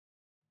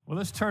Well,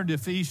 let's turn to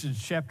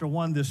Ephesians chapter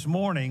 1 this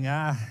morning.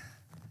 I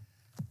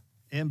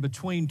am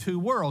between two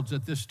worlds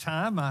at this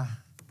time.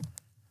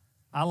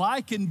 I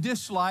like and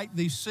dislike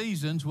these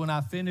seasons when I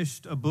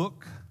finished a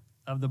book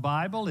of the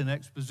Bible in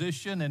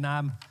exposition and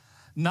I'm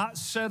not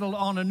settled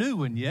on a new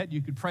one yet.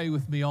 You could pray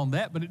with me on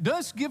that. But it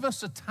does give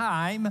us a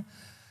time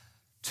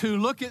to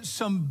look at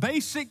some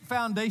basic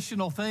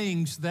foundational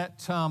things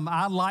that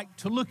I like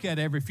to look at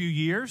every few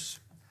years.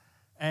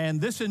 And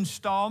this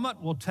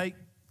installment will take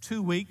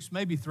 2 weeks,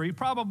 maybe 3,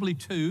 probably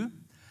 2.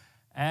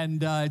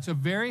 And it's a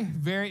very,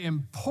 very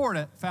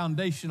important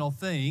foundational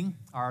thing,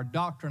 our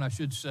doctrine, I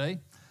should say,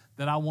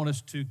 that I want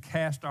us to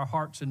cast our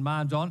hearts and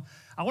minds on.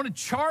 I want to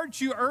charge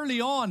you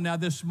early on now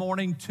this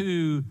morning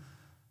to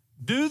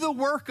do the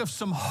work of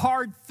some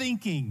hard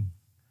thinking.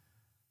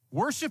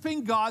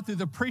 Worshiping God through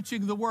the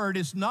preaching of the Word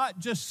is not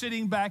just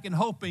sitting back and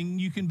hoping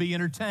you can be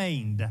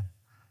entertained.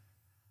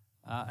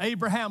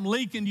 Abraham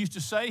Lincoln used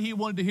to say he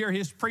wanted to hear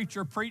his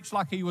preacher preach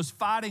like he was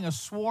fighting a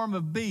swarm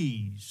of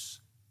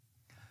bees.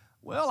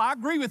 Well, I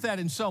agree with that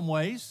in some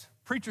ways.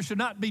 Preachers should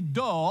not be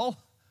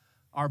dull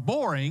or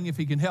boring if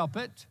he can help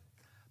it.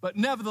 But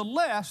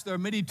nevertheless, there are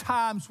many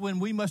times when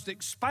we must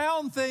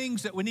expound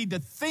things that we need to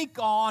think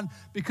on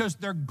because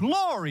they're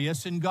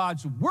glorious and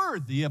God's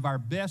worthy of our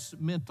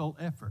best mental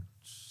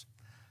efforts.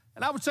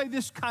 And I would say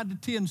this kind of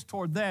tends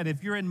toward that.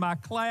 If you're in my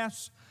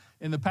class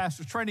in the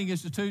Pastor's Training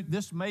Institute,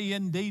 this may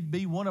indeed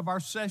be one of our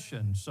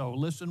sessions. So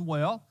listen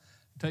well,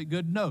 take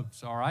good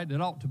notes, all right? It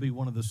ought to be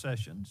one of the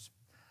sessions.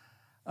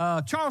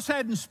 Charles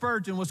Haddon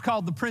Spurgeon was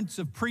called the Prince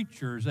of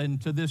Preachers,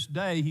 and to this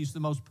day, he's the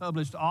most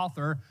published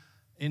author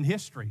in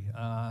history.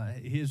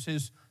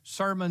 His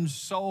sermons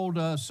sold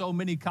so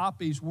many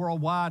copies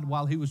worldwide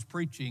while he was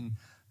preaching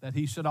that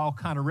he set all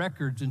kind of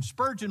records. And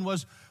Spurgeon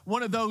was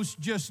one of those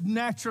just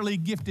naturally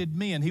gifted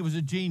men. He was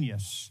a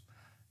genius.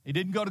 He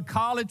didn't go to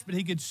college, but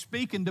he could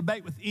speak and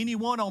debate with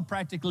anyone on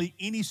practically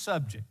any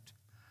subject.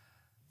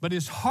 But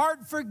his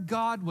heart for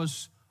God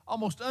was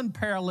almost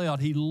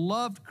unparalleled. He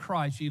loved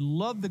Christ. He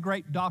loved the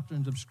great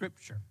doctrines of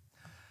Scripture.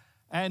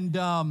 And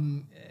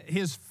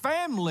his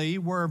family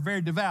were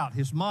very devout.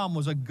 His mom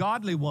was a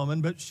godly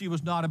woman, but she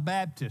was not a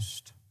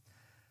Baptist.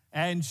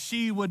 And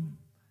she would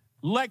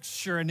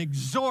lecture and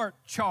exhort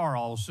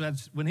Charles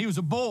when he was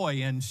a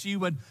boy, and she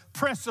would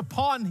press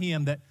upon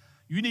him that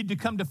you need to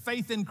come to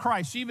faith in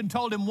Christ. She even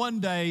told him one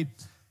day,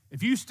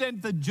 if you stand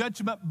at the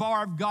judgment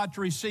bar of God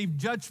to receive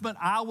judgment,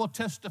 I will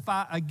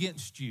testify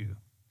against you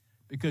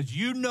because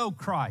you know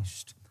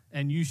Christ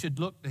and you should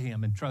look to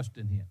him and trust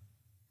in him.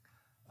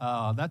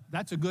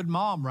 That's a good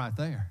mom right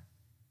there.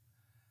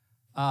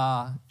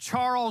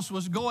 Charles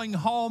was going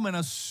home in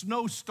a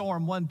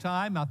snowstorm one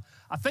time.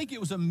 I think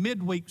it was a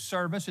midweek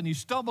service, and he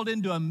stumbled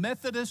into a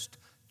Methodist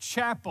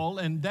chapel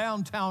in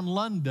downtown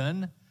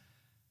London,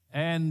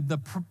 and the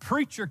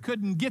preacher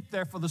couldn't get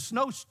there for the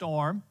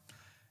snowstorm,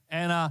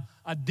 and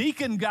a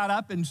deacon got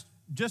up and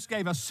just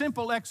gave a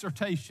simple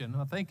exhortation.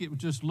 I think it was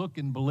just look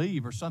and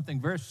believe or something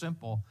very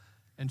simple,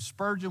 and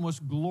Spurgeon was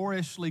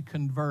gloriously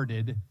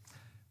converted.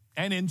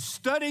 And in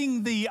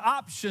studying the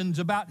options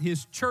about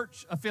his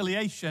church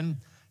affiliation,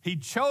 he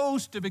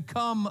chose to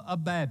become a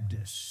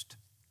Baptist.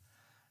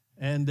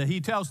 And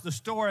he tells the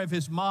story of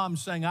his mom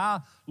saying,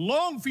 I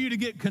long for you to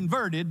get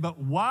converted, but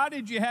why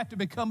did you have to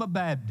become a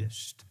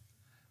Baptist?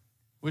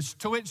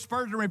 To which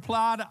Spurgeon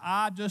replied,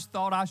 I just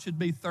thought I should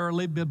be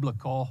thoroughly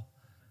biblical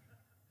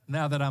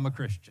now that I'm a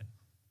Christian.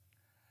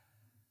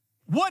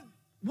 What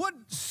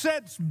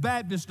sets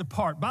Baptist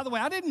apart? By the way,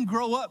 I didn't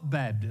grow up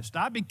Baptist.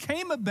 I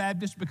became a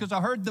Baptist because I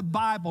heard the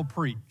Bible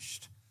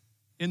preached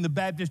in the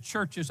Baptist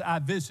churches I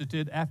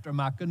visited after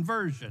my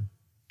conversion.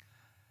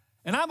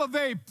 And I'm a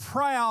very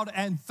proud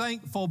and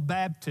thankful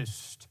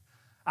Baptist.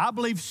 I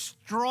believe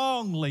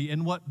strongly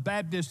in what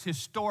Baptists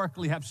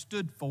historically have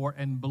stood for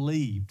and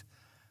believed.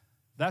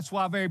 That's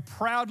why very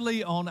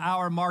proudly on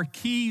our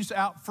marquees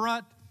out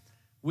front,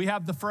 we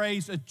have the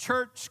phrase, a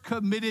church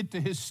committed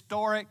to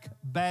historic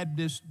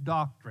Baptist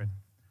doctrine.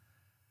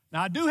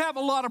 Now, I do have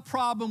a lot of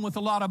problem with a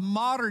lot of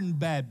modern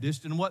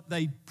Baptists and what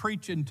they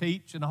preach and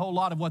teach and a whole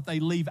lot of what they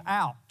leave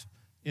out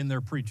in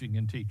their preaching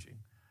and teaching.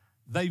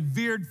 They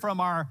veered from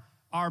our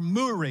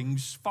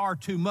moorings far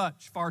too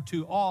much, far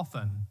too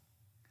often.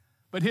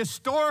 But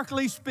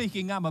historically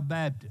speaking, I'm a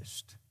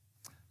Baptist.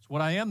 That's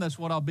what I am. That's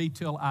what I'll be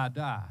till I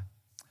die.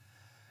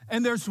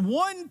 And there's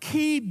one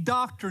key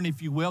doctrine,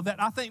 if you will, that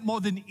I think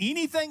more than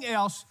anything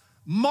else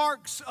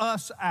marks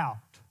us out,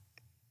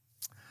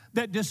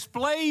 that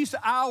displays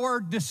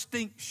our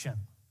distinction.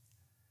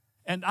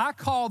 And I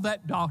call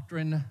that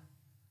doctrine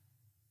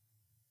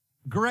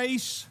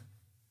grace,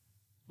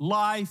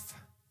 life,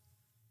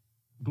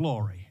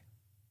 glory.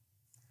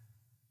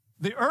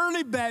 The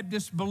early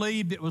Baptists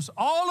believed it was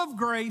all of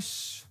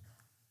grace,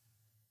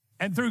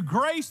 and through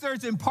grace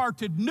there's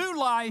imparted new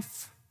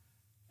life,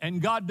 and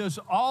God does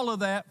all of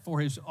that for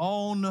his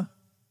own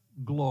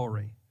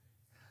glory.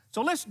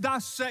 So let's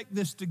dissect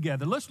this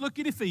together. Let's look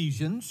at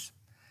Ephesians,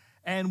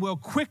 and we'll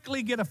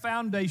quickly get a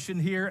foundation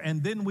here,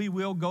 and then we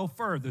will go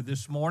further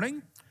this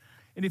morning.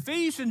 In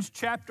Ephesians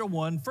chapter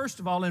 1, first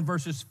of all, in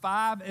verses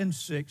 5 and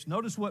 6,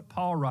 notice what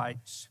Paul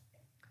writes.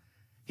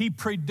 He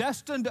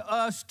predestined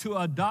us to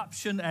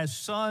adoption as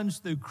sons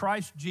through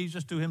Christ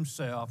Jesus to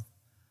himself,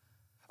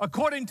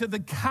 according to the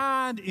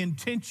kind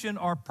intention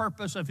or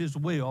purpose of his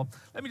will.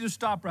 Let me just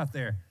stop right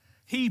there.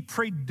 He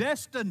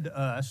predestined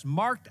us,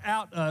 marked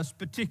out us,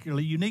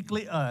 particularly,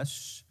 uniquely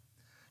us,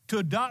 to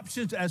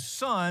adoptions as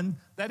son,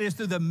 that is,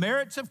 through the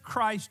merits of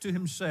Christ to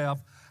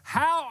himself.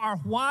 How or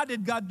why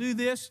did God do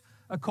this?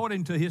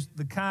 According to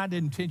the kind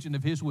intention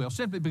of his will,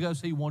 simply because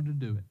he wanted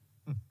to do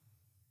it.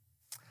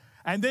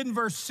 And then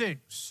verse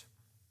 6,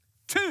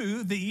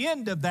 to the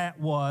end of that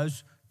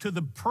was to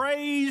the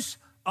praise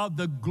of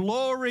the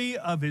glory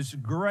of his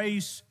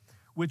grace,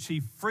 which he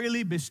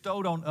freely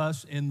bestowed on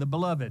us in the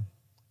beloved.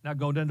 Now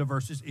go down to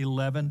verses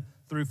 11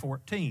 through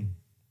 14.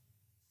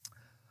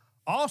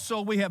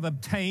 Also, we have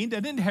obtained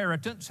an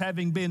inheritance,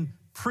 having been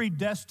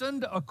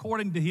predestined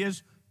according to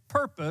his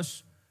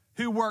purpose,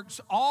 who works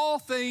all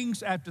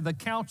things after the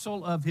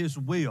counsel of his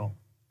will.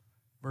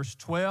 Verse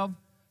 12,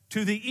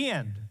 to the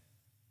end,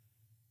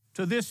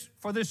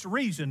 for this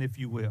reason, if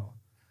you will,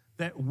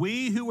 that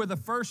we who were the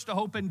first to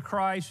hope in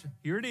Christ,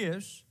 here it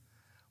is,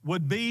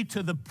 would be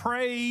to the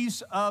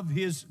praise of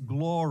his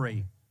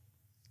glory.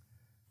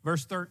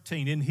 Verse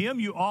 13, in him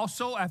you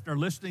also, after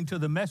listening to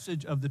the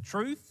message of the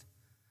truth,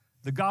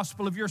 the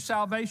gospel of your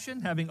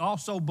salvation, having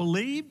also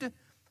believed,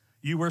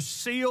 you were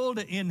sealed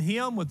in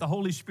him with the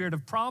Holy Spirit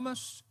of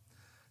promise,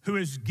 who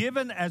is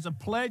given as a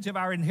pledge of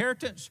our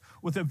inheritance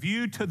with a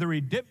view to the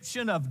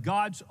redemption of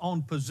God's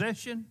own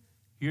possession.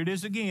 Here it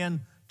is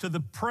again, to the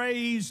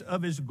praise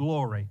of his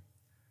glory.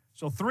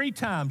 So 3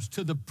 times,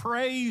 to the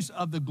praise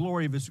of the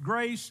glory of his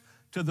grace,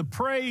 to the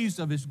praise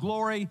of his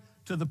glory,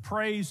 to the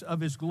praise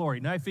of his glory.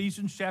 Now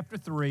Ephesians chapter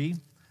 3,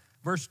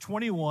 verse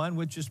 21,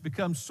 which has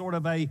become sort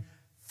of a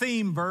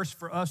theme verse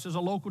for us as a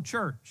local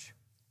church.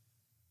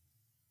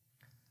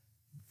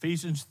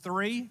 Ephesians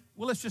 3,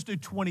 well, let's just do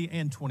 20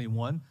 and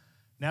 21.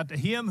 Now to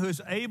him who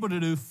is able to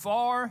do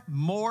far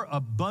more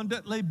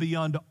abundantly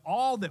beyond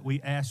all that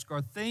we ask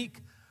or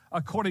think,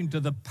 according to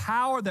the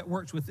power that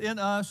works within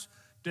us,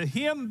 to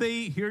him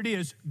be, here it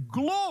is,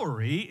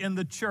 glory in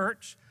the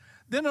church,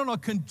 then on a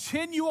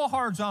continual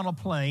horizontal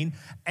plane,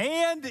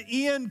 and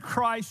in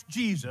Christ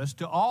Jesus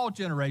to all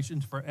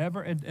generations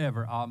forever and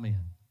ever.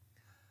 Amen.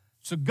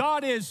 So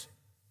God is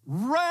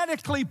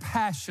radically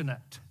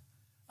passionate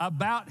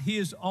about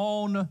his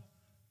own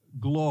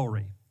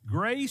glory.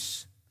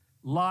 Grace,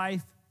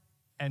 life,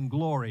 and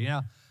glory.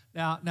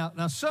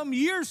 Now, some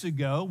years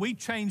ago, we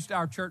changed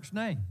our church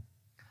name.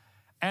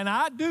 And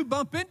I do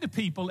bump into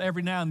people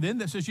every now and then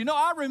that says,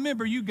 I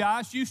remember you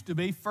guys used to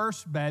be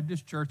First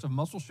Baptist Church of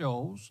Muscle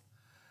Shoals,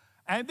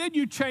 and then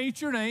you changed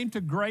your name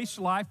to Grace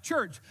Life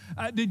Church.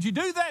 Did you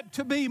do that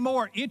to be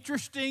more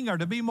interesting or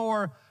to be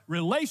more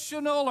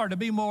relational or to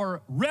be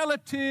more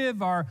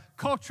relative or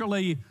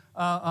culturally,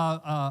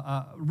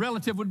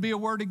 relative would be a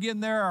word again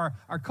there,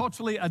 or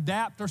culturally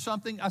adapt or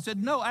something? I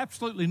said, no,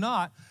 absolutely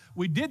not.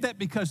 We did that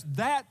because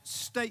that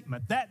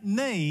statement, that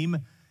name,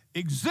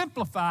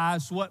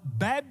 exemplifies what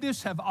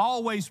Baptists have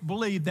always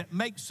believed that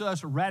makes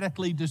us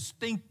radically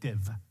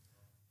distinctive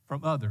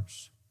from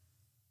others.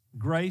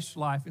 Grace,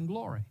 life, and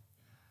glory.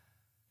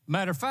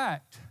 Matter of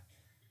fact,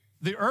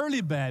 the early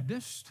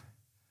Baptists,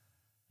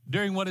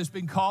 during what has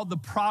been called the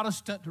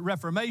Protestant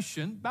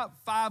Reformation, about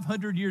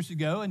 500 years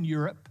ago in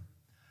Europe,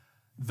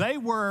 they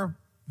were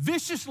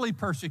viciously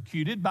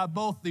persecuted by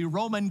both the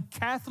Roman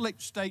Catholic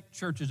state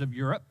churches of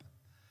Europe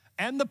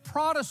and the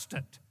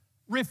Protestant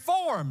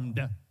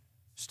Reformed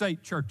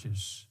state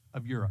churches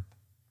of Europe.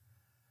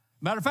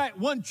 Matter of fact,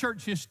 one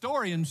church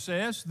historian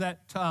says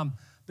that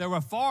there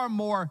were far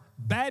more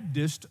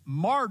Baptists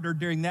martyred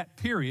during that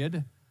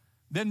period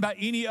than by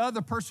any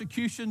other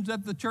persecutions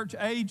of the church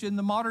age in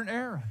the modern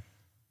era.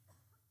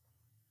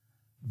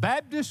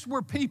 Baptists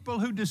were people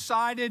who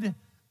decided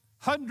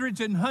hundreds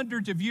and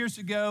hundreds of years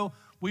ago,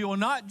 we will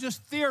not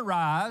just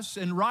theorize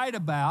and write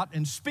about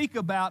and speak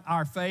about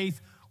our faith,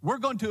 we're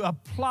going to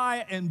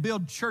apply and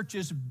build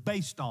churches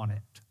based on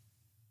it.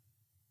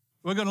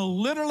 We're going to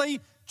literally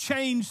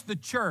change the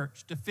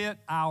church to fit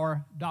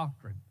our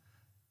doctrine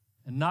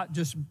and not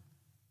just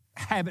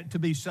have it to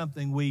be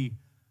something we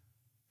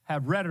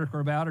have rhetoric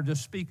about or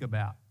just speak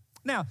about.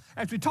 Now,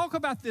 as we talk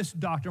about this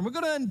doctrine, we're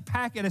going to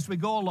unpack it as we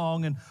go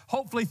along and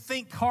hopefully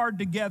think hard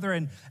together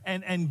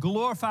and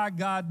glorify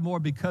God more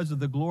because of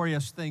the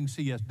glorious things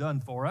he has done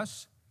for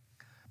us.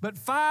 But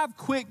 5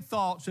 quick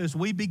thoughts as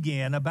we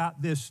begin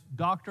about this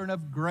doctrine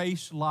of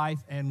grace, life,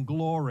 and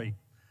glory.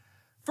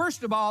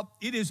 First of all,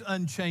 it is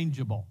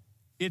unchangeable.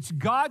 It's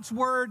God's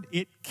word.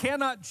 It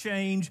cannot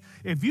change.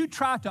 If you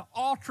try to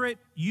alter it,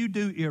 you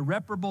do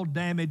irreparable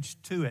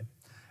damage to it.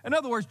 In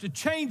other words, to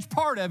change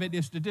part of it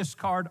is to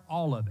discard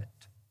all of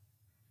it.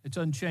 It's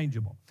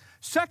unchangeable.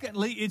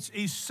 Secondly, it's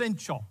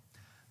essential.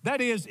 That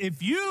is,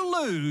 if you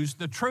lose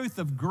the truth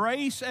of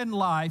grace and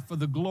life for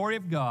the glory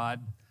of God,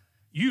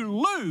 you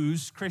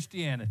lose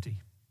Christianity.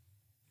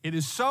 It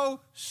is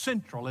so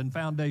central and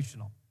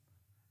foundational.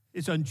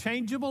 It's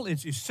unchangeable.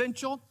 It's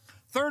essential.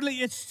 Thirdly,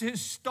 it's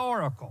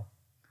historical.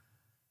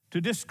 To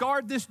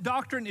discard this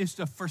doctrine is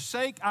to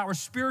forsake our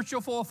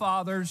spiritual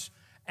forefathers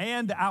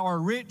and our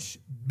rich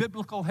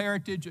biblical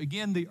heritage.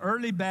 Again, the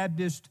early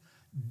Baptists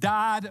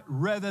died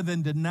rather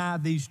than deny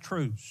these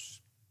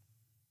truths.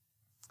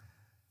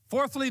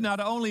 Fourthly, not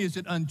only is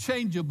it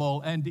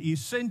unchangeable and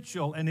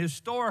essential and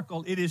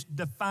historical, it is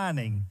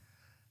defining.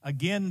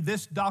 Again,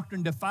 this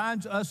doctrine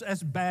defines us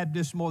as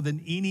Baptists more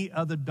than any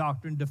other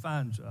doctrine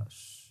defines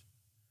us.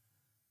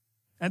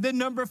 And then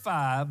number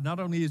 5, not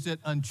only is it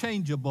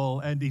unchangeable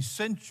and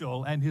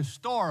essential and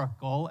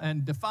historical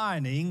and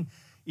defining,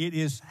 it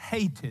is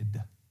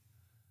hated.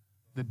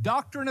 The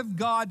doctrine of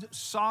God's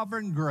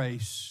sovereign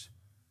grace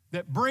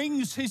that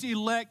brings his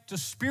elect to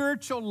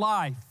spiritual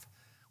life,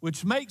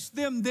 which makes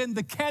them then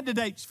the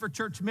candidates for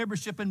church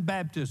membership and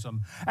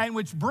baptism, and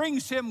which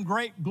brings him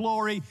great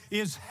glory,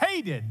 is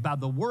hated by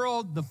the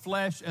world, the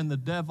flesh, and the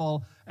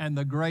devil, and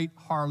the great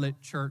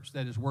harlot church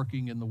that is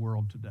working in the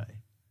world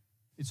today.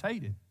 It's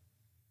hated.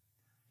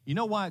 You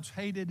know why it's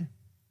hated?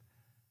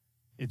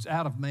 It's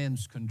out of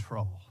man's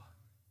control.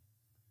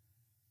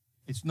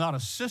 It's not a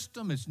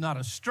system, it's not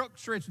a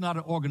structure, it's not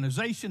an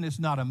organization, it's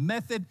not a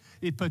method.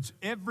 It puts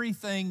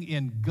everything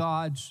in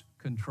God's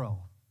control.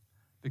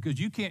 Because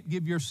you can't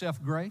give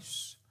yourself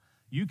grace,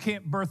 you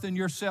can't birth in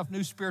yourself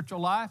new spiritual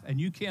life,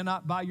 and you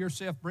cannot by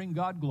yourself bring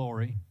God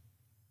glory.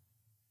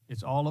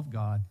 It's all of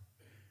God.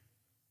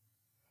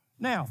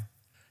 Now,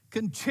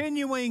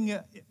 continuing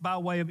by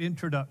way of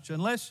introduction,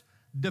 let's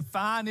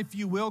define, if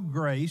you will,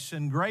 grace.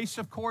 And grace,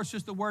 of course,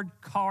 is the word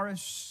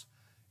charis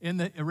in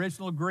the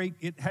original Greek.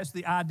 It has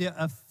the idea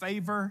of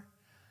favor.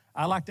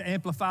 I like to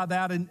amplify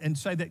that and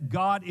say that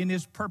God in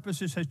his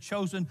purposes has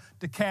chosen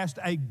to cast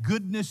a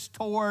goodness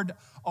toward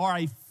or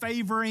a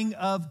favoring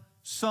of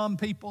some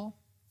people.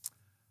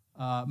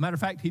 Matter of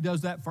fact, he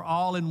does that for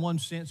all in one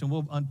sense, and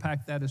we'll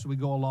unpack that as we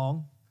go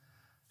along.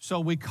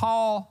 So we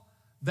call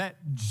that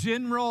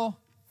general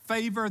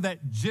favor,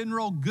 that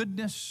general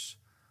goodness,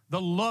 the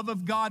love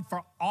of God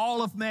for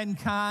all of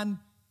mankind,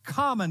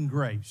 common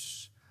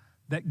grace.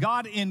 That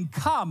God in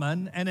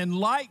common and in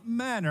like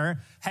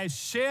manner has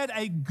shed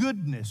a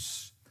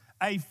goodness,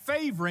 a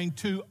favoring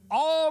to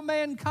all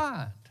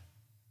mankind.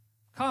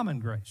 Common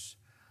grace.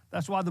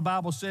 That's why the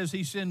Bible says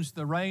he sends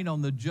the rain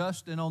on the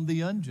just and on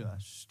the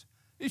unjust.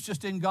 It's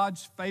just in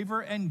God's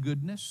favor and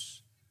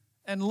goodness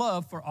and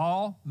love for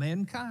all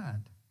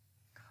mankind.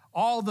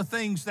 All the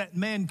things that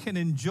man can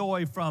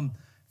enjoy, from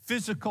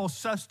physical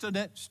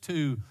sustenance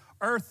to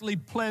earthly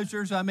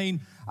pleasures. I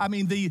mean,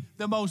 the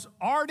most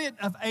ardent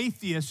of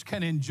atheists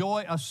can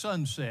enjoy a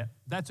sunset.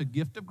 That's a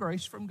gift of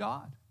grace from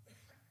God.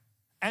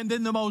 And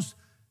then the most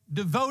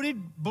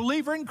devoted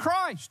believer in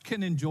Christ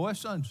can enjoy a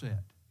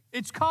sunset.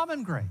 It's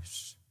common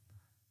grace.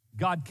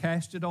 God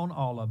cast it on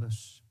all of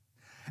us.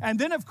 And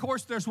then, of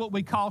course, there's what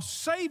we call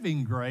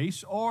saving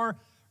grace or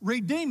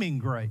redeeming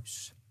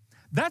grace.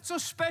 That's a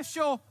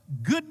special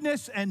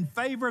goodness and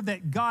favor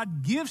that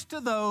God gives to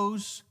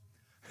those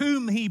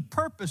whom he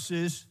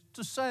purposes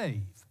to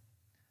save.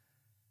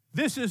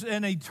 This is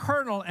an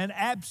eternal and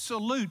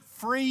absolute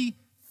free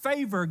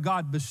favor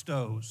God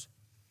bestows.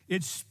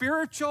 It's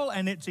spiritual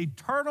and it's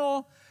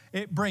eternal.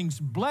 It brings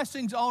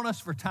blessings on us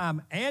for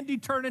time and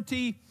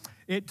eternity.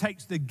 It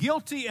takes the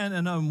guilty and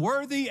an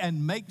unworthy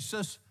and makes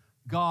us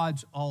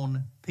God's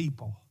own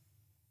people.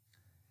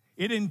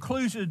 It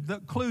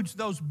includes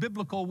those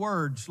biblical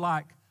words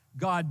like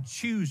God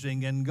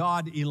choosing and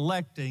God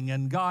electing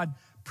and God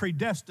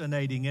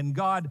predestinating and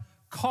God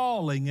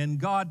calling and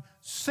God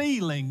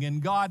sealing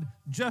and God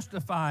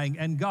justifying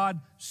and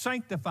God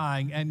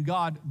sanctifying and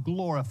God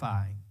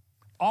glorifying.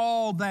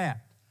 All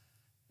that.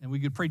 And we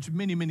could preach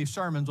many, many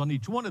sermons on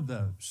each one of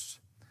those.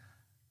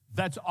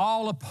 That's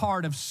all a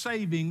part of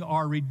saving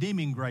or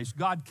redeeming grace.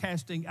 God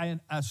casting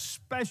a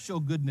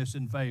special goodness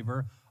and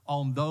favor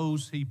on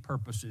those he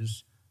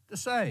purposes to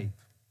save.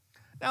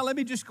 Now, let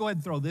me just go ahead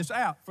and throw this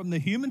out. From the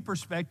human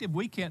perspective,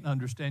 we can't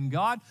understand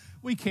God.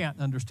 We can't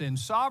understand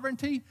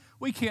sovereignty.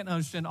 We can't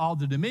understand all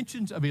the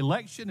dimensions of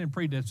election and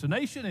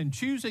predestination and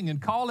choosing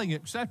and calling,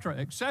 etc.,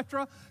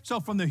 etc.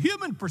 So from the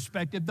human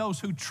perspective, those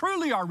who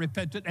truly are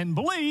repentant and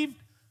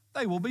believe,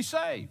 they will be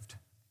saved.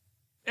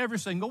 Every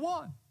single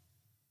one.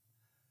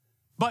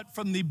 But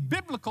from the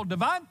biblical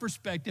divine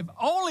perspective,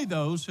 only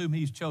those whom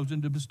he's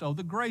chosen to bestow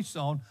the grace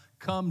on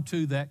come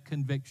to that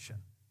conviction.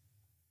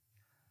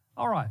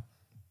 All right.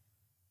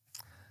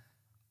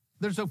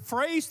 There's a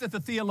phrase that the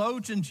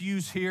theologians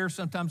use here,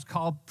 sometimes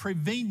called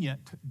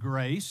prevenient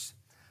grace.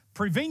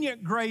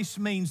 Prevenient grace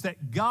means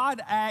that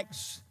God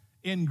acts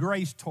in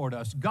grace toward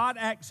us. God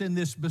acts in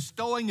this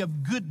bestowing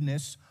of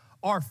goodness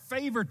or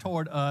favor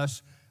toward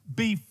us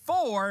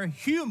before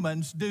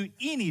humans do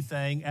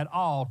anything at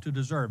all to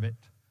deserve it,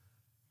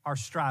 or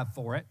strive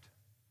for it,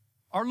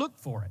 or look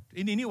for it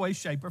in any way,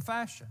 shape, or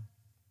fashion.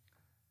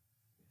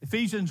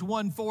 Ephesians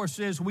 1:4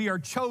 says, we are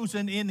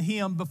chosen in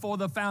him before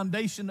the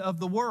foundation of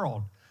the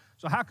world.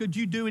 So how could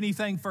you do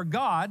anything for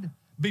God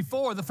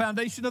before the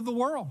foundation of the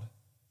world?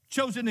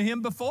 chosen in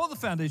him before the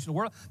foundation of the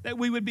world, that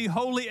we would be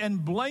holy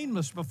and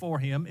blameless before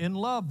him in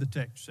love, the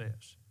text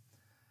says.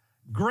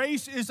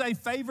 Grace is a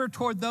favor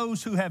toward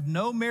those who have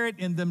no merit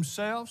in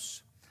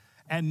themselves,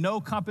 and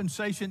no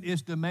compensation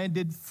is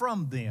demanded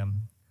from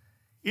them.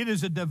 It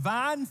is a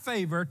divine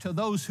favor to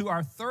those who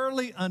are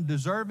thoroughly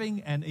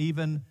undeserving and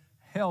even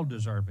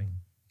hell-deserving.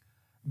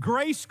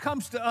 Grace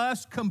comes to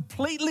us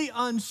completely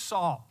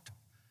unsought.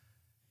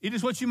 It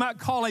is what you might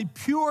call a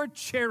pure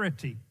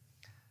charity.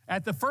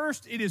 At the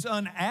first, it is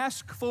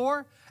unasked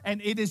for,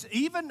 and it is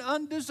even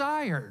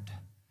undesired.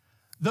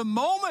 The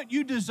moment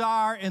you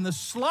desire in the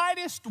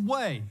slightest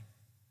way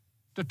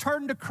to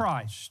turn to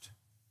Christ,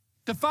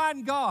 to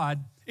find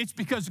God, it's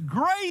because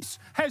grace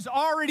has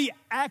already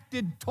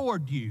acted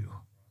toward you.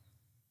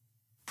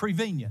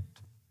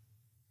 Prevenient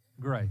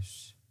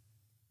grace.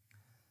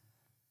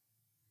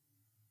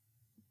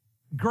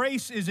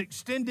 Grace is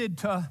extended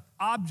to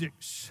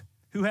objects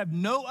who have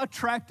no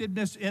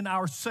attractiveness in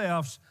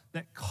ourselves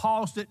that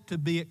caused it to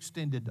be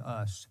extended to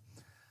us.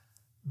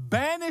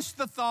 Banish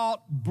the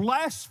thought,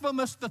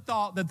 blasphemous the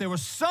thought that there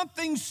was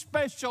something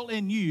special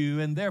in you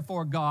and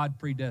therefore God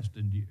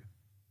predestined you.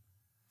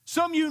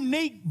 Some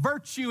unique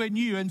virtue in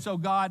you and so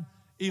God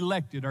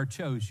elected or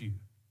chose you.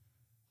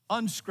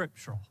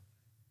 Unscriptural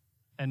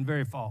and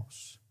very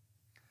false.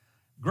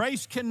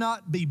 Grace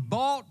cannot be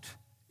bought.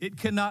 It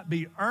cannot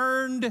be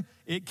earned.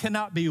 It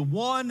cannot be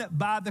won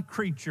by the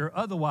creature.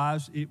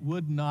 Otherwise, it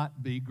would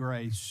not be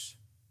grace.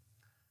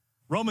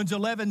 Romans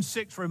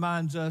 11:6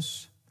 reminds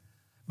us,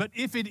 but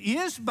if it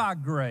is by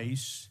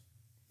grace,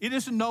 it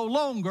is no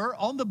longer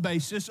on the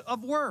basis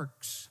of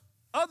works.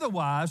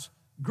 Otherwise,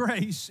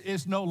 grace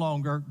is no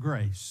longer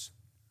grace.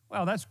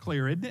 Well, that's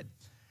clear, isn't it?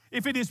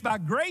 If it is by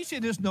grace,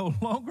 it is no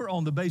longer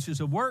on the basis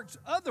of works.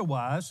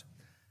 Otherwise,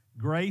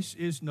 grace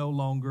is no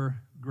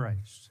longer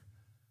grace.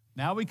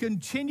 Now we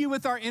continue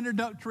with our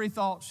introductory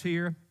thoughts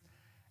here,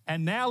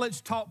 and now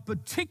let's talk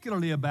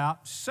particularly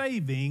about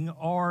saving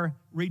or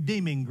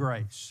redeeming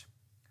grace.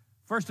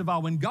 First of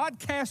all, when God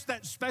casts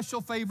that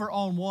special favor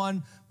on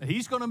one that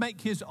he's going to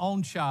make his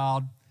own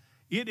child,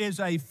 it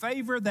is a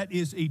favor that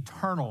is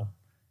eternal.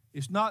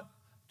 It's not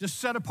just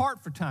set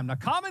apart for time. Now,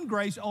 common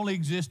grace only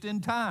exists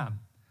in time.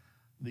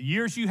 The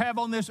years you have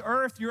on this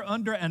earth, you're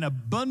under an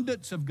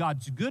abundance of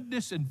God's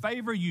goodness and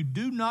favor you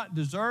do not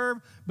deserve,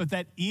 but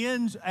that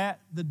ends at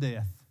the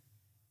death.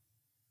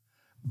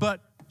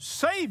 But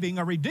saving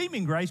or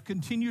redeeming grace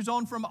continues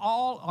on through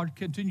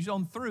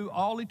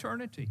all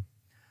eternity.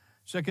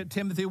 2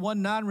 Timothy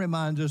 1:9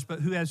 reminds us,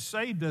 but who has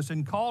saved us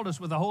and called us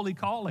with a holy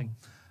calling,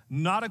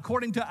 not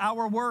according to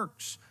our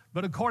works,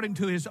 but according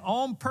to his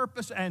own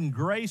purpose and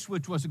grace,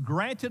 which was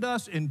granted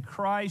us in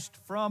Christ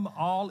from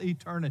all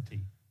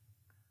eternity.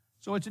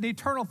 So it's an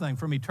eternal thing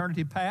from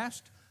eternity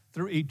past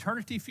through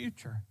eternity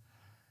future.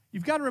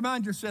 You've got to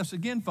remind yourselves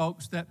again,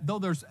 folks, that though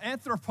there's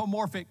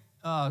anthropomorphic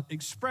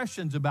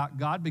expressions about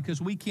God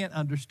because we can't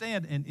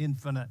understand an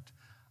infinite,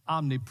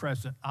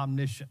 omnipresent,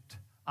 omniscient,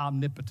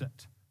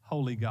 omnipotent,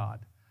 holy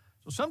God.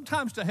 So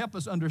sometimes to help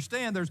us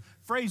understand, there's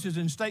phrases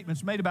and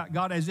statements made about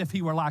God as if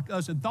he were like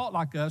us and thought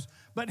like us,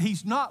 but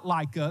he's not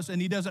like us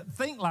and he doesn't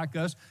think like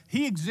us.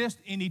 He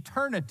exists in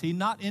eternity,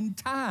 not in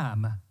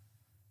time.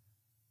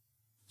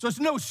 So it's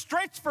no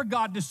stretch for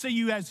God to see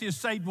you as his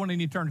saved one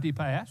in eternity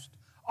past,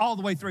 all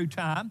the way through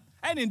time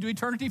and into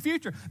eternity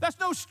future. That's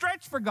no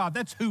stretch for God.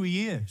 That's who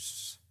he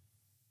is.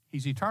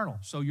 He's eternal.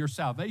 So your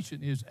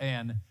salvation is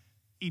an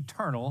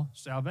eternal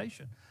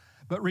salvation.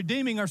 But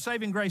redeeming or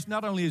saving grace,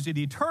 not only is it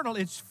eternal,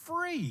 it's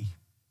free.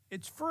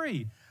 It's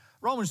free.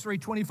 Romans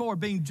 3:24,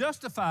 being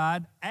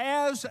justified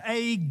as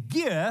a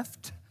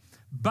gift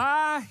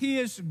by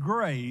his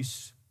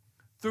grace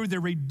through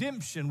the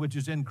redemption which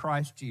is in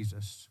Christ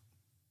Jesus.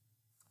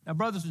 Now,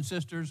 brothers and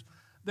sisters,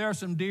 there are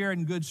some dear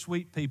and good,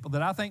 sweet people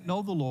that I think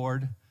know the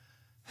Lord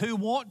who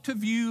want to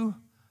view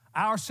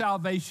our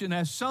salvation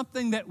as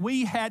something that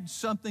we had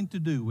something to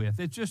do with.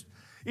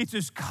 It's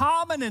as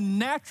common and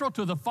natural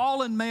to the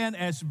fallen man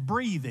as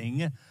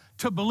breathing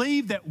to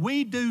believe that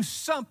we do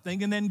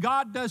something and then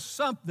God does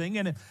something.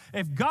 And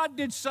if God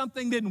did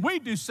something, then we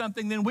do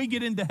something, then we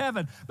get into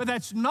heaven. But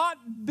that's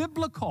not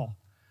biblical.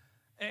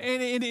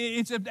 And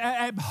it's an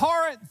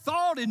abhorrent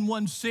thought in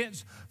one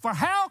sense, for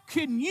how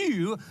can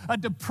you, a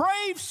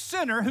depraved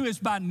sinner who is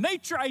by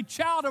nature a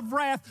child of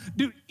wrath,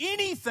 do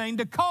anything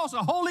to cause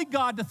a holy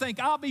God to think,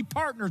 I'll be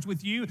partners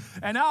with you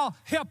and I'll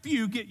help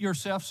you get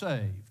yourself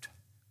saved?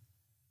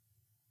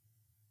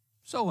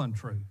 So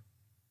untrue.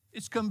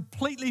 It's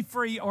completely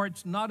free or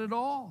it's not at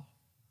all.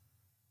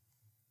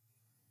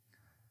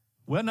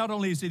 Well, not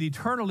only is it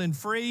eternal and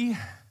free,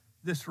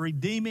 this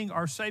redeeming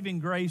or saving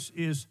grace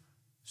is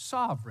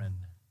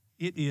sovereign.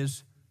 It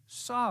is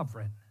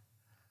sovereign.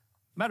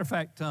 Matter of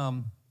fact,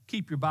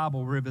 keep your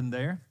Bible ribbon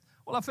there.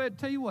 Well, I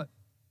tell you what,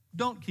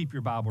 don't keep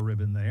your Bible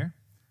ribbon there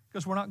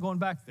because we're not going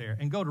back there.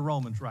 And go to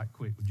Romans right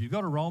quick. Would you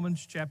go to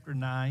Romans chapter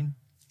 9?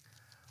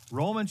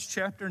 Romans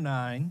chapter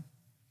 9,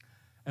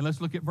 and let's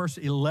look at verse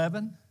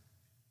 11.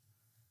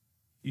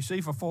 You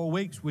see, for 4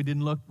 weeks we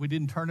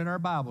didn't turn in our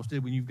Bibles,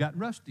 did we? You've gotten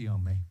rusty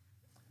on me.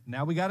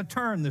 Now we got to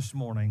turn this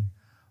morning.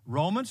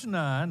 Romans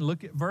 9,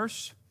 look at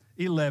verse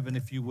 11,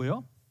 if you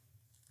will.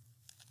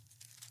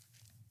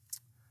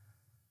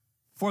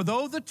 For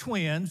though the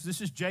twins, this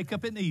is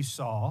Jacob and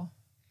Esau,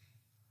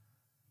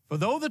 for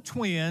though the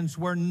twins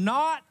were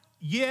not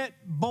yet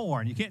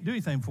born, you can't do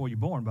anything before you're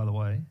born, by the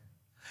way,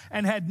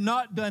 and had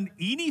not done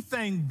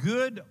anything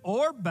good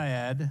or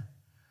bad,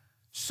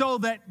 so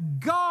that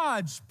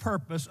God's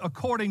purpose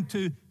according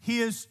to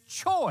his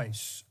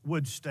choice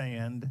would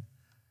stand,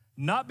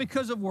 not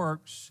because of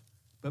works,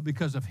 but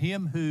because of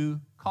him who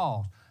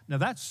calls. Now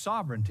that's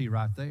sovereignty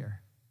right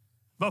there.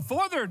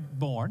 Before they're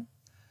born,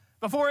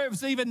 before it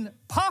was even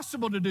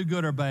possible to do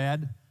good or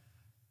bad,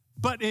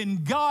 but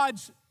in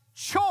God's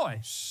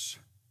choice.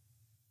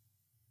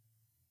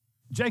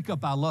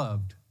 Jacob I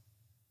loved,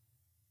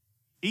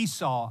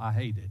 Esau I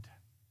hated.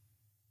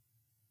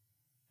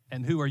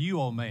 And who are you,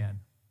 old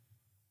man,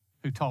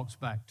 who talks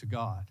back to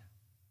God?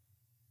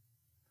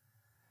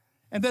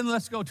 And then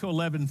let's go to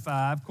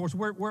 11:5. Of course,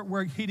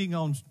 we're hitting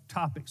on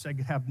topics that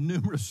could have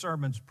numerous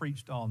sermons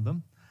preached on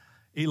them.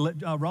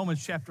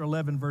 Romans chapter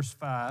 11, verse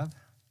 5.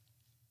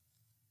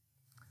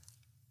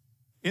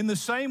 In the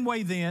same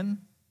way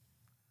then,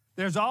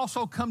 there's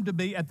also come to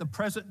be at the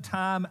present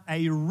time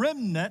a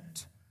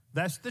remnant.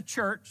 That's the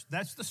church.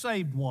 That's the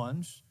saved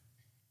ones.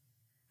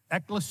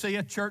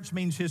 Ecclesia, church,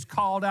 means his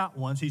called out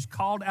ones. He's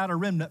called out a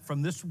remnant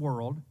from this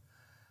world.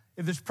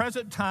 At this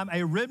present time,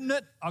 a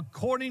remnant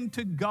according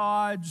to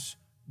God's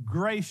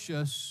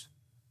gracious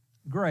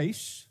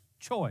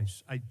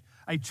choice.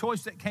 A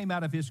choice that came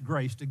out of his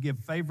grace to give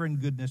favor and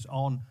goodness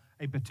on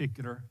a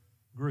particular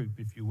group,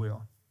 if you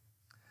will.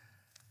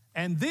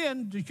 And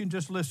then you can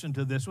just listen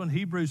to this one,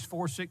 Hebrews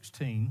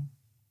 4:16.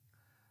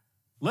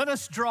 Let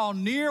us draw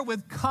near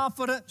with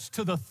confidence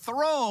to the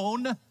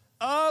throne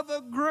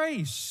of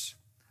grace,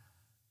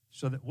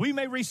 so that we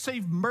may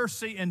receive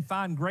mercy and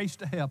find grace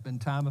to help in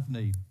time of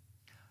need.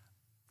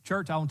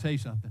 Church, I want to tell you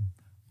something.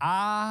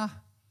 I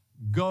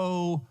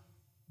go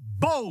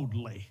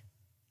boldly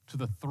to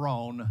the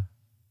throne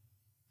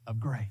of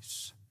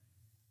grace.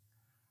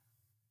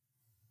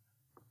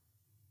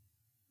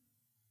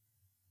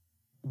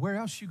 Where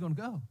else are you going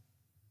to go?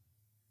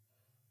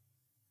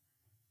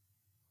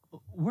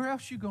 Where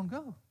else are you going to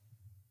go?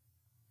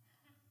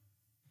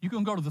 You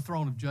going to go to the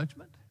throne of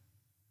judgment?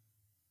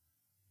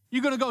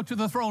 You going to go to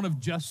the throne of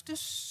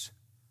justice?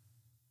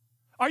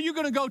 Are you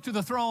going to go to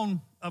the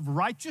throne of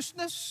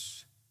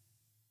righteousness?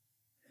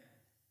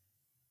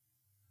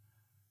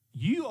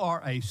 You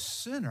are a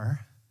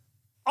sinner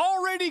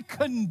already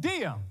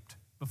condemned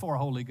before a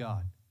holy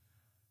God.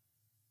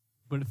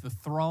 But if the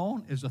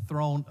throne is a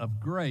throne of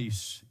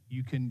grace,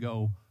 you can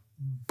go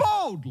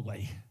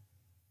boldly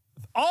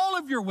with all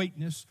of your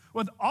weakness,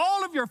 with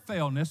all of your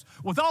failness,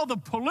 with all the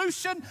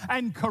pollution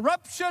and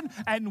corruption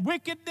and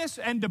wickedness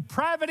and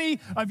depravity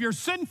of your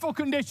sinful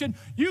condition.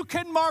 You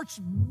can march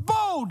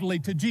boldly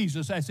to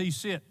Jesus as he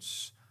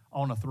sits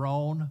on a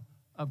throne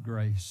of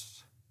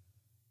grace.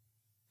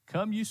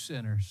 Come, you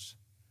sinners,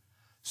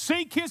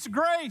 seek his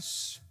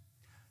grace,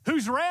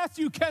 whose wrath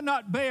you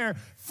cannot bear.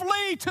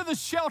 Flee to the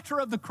shelter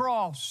of the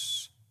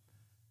cross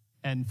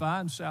and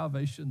find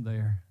salvation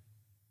there.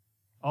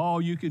 Oh,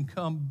 you can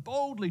come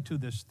boldly to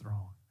this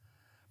throne.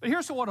 But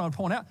here's what I want to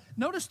point out.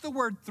 Notice the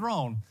word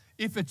throne.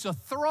 If it's a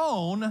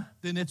throne,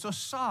 then it's a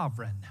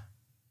sovereign.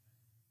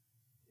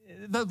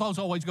 Those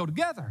always go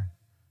together.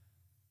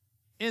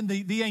 In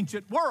the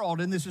ancient world,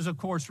 and this is, of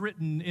course,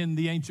 written in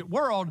the ancient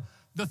world,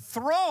 the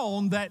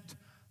throne that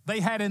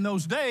they had in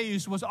those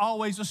days was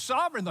always a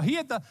sovereign. He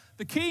had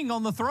the king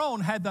on the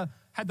throne had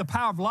the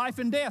power of life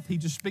and death. He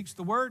just speaks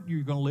the word.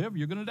 You're going to live,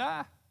 you're going to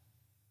die.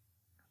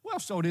 Well,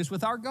 so it is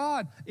with our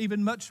God,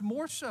 even much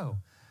more so.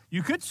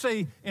 You could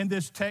see in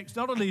this text,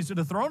 not only is it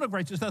a throne of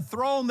grace, it's a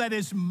throne that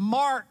is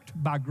marked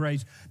by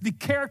grace. The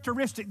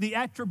characteristic, the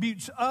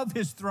attributes of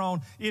his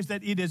throne is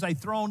that it is a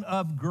throne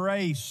of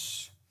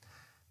grace.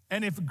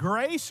 And if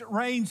grace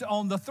reigns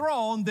on the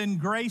throne, then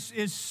grace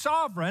is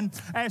sovereign,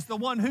 as the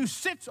one who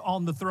sits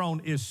on the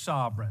throne is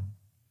sovereign.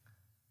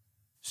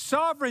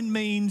 Sovereign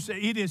means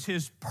it is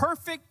his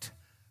perfect,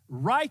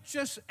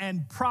 righteous,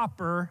 and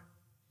proper.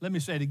 Let me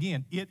say it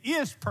again. It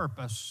is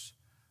purpose,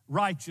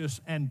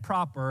 righteous, and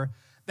proper,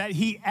 that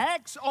he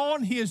acts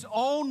on his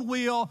own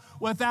will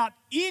without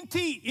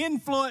any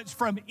influence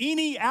from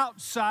any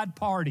outside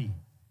party.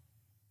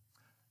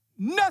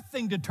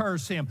 Nothing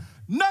deters him.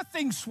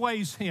 Nothing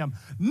sways him.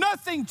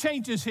 Nothing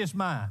changes his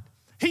mind.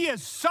 He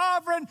is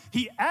sovereign.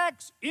 He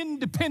acts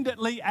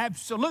independently,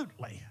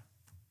 absolutely.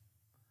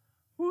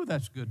 Ooh,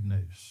 that's good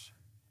news.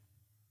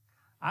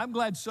 I'm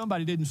glad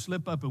somebody didn't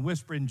slip up and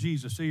whisper in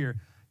Jesus'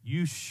 ear,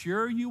 "You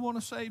sure you want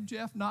to save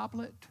Jeff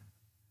Noblet?"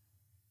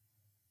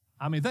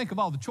 I mean, think of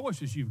all the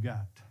choices you've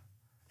got.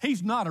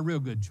 He's not a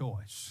real good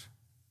choice.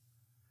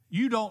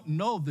 You don't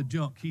know the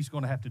junk he's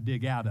going to have to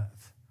dig out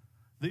of,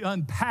 the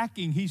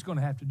unpacking he's going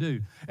to have to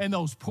do. And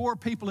those poor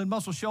people in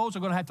Muscle Shoals are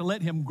going to have to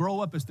let him grow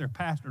up as their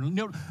pastor. You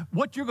know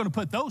what you're going to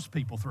put those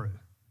people through.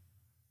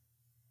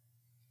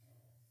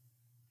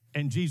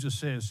 And Jesus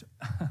says,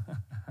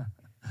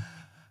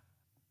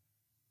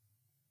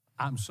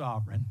 I'm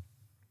sovereign.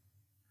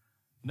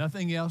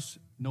 Nothing else,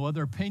 no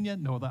other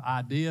opinion, no other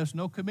ideas,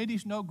 no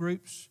committees, no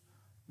groups,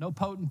 no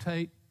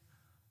potentate,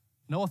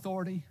 no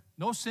authority,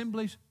 no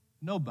assemblies,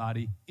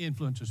 nobody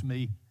influences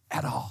me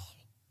at all.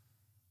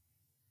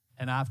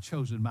 And I've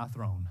chosen my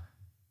throne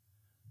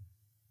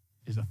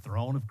is a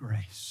throne of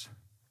grace.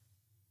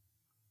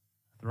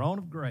 Throne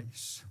of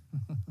grace.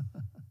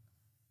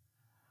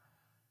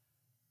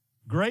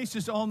 Grace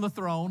is on the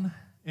throne,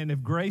 and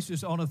if grace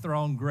is on a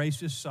throne,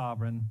 grace is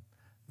sovereign.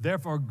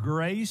 Therefore,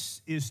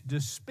 grace is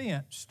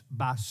dispensed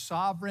by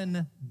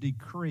sovereign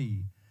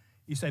decree.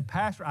 You say,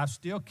 Pastor, I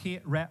still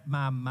can't wrap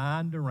my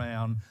mind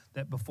around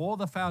that before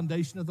the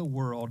foundation of the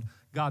world,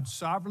 God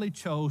sovereignly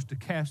chose to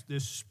cast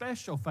this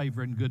special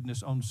favor and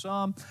goodness on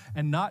some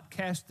and not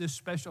cast this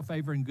special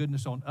favor and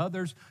goodness on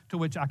others, to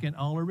which I can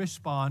only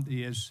respond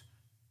is,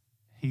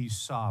 He's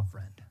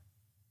sovereign.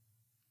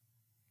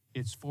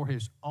 It's for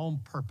His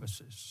own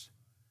purposes.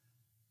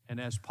 And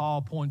as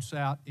Paul points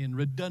out, in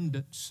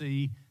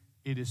redundancy,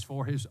 it is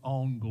for His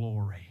own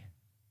glory.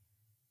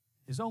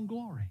 His own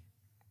glory.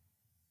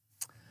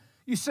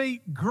 You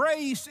see,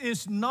 grace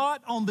is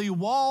not on the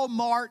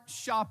Walmart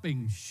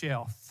shopping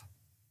shelf.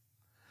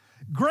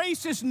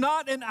 Grace is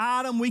not an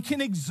item we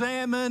can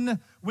examine,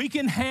 we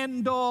can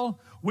handle,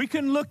 we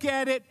can look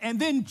at it and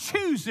then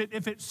choose it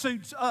if it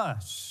suits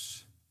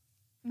us.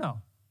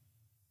 No.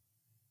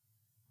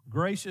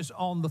 Grace is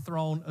on the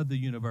throne of the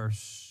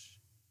universe,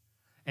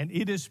 and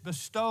it is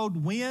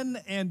bestowed when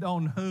and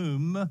on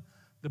whom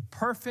the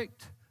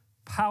perfect,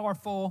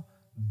 powerful,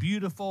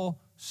 beautiful,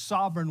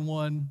 sovereign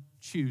one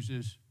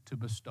chooses to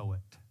bestow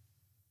it.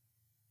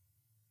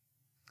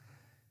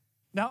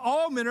 Now,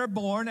 all men are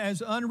born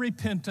as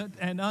unrepentant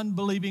and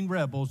unbelieving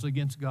rebels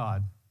against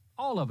God.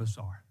 All of us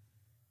are.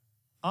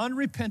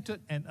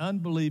 Unrepentant and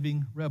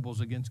unbelieving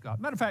rebels against God.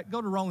 Matter of fact,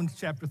 go to Romans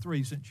chapter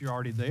 3 since you're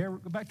already there.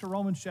 Go back to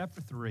Romans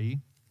chapter 3,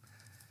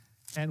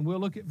 and we'll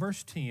look at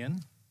verse 10.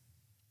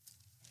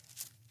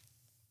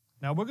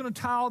 Now, we're going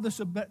to tie all this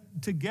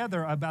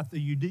together about the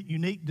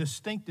unique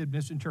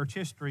distinctiveness in church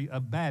history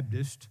of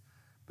Baptists,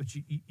 but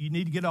you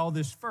need to get all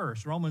this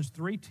first. Romans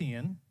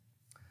 3:10.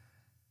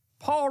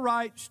 Paul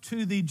writes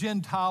to the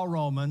Gentile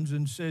Romans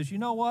and says, you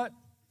know what?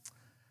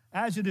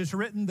 As it is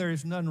written, there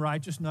is none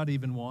righteous, not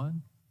even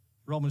one.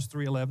 Romans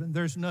 3:11,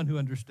 there's none who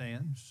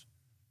understands.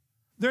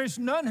 There is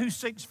none who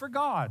seeks for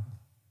God.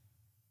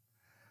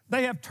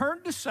 They have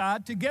turned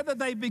aside. Together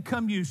they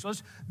become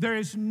useless. There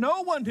is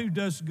no one who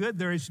does good.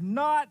 There is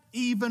not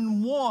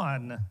even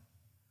one.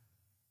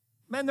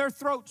 Man, their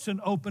throat's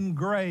an open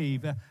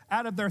grave.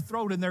 Out of their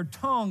throat and their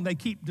tongue they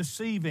keep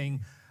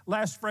deceiving.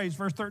 Last phrase,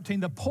 verse 13,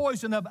 the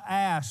poison of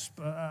asp,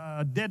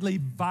 a deadly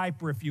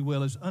viper, if you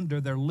will, is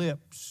under their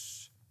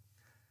lips.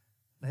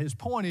 His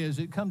point is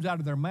it comes out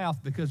of their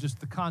mouth because it's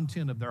the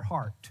content of their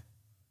heart.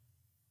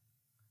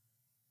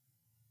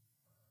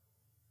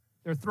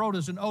 Their throat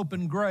is an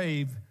open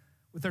grave.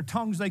 With their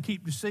tongues they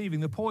keep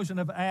deceiving. The poison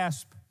of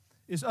asp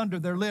is under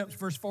their lips.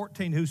 Verse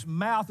 14, whose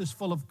mouth is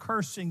full of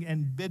cursing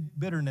and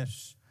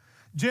bitterness.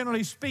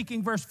 Generally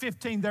speaking, verse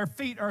 15, their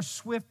feet are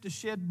swift to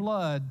shed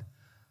blood.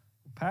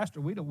 Pastor,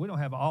 we don't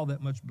have all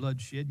that much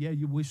bloodshed. Yeah,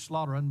 we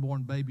slaughter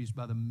unborn babies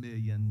by the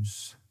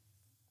millions.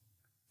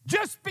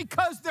 Just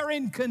because they're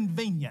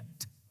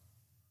inconvenient.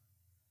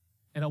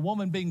 And a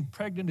woman being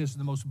pregnant is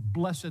the most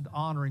blessed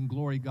honor and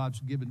glory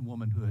God's given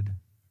womanhood.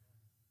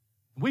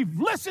 We've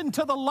listened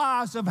to the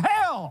lies of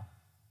hell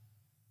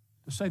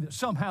to say that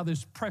somehow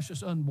this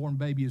precious unborn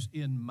baby is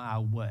in my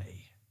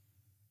way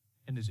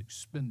and is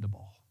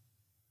expendable.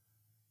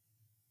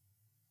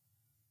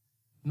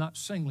 Not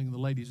singling the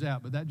ladies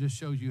out, but that just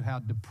shows you how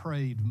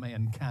depraved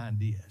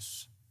mankind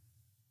is.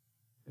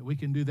 That we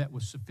can do that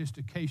with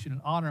sophistication and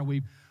honor.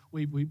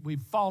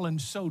 We've fallen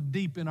so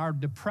deep in our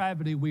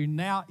depravity, we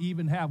now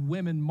even have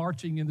women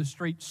marching in the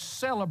streets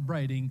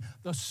celebrating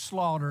the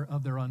slaughter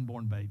of their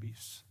unborn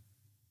babies.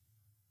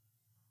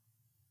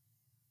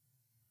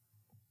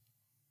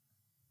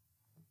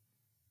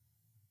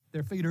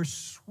 Their feet are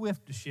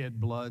swift to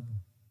shed blood.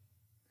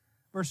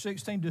 Verse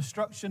 16,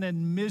 destruction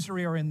and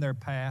misery are in their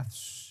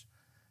paths,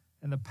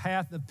 and the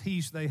path of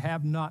peace they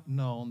have not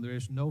known. There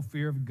is no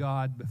fear of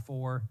God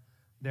before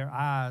their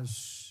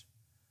eyes.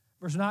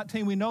 Verse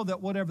 19, we know that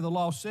whatever the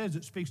law says,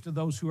 it speaks to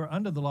those who are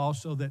under the law,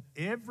 so that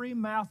every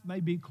mouth may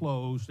be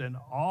closed and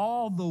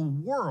all the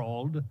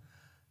world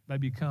may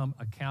become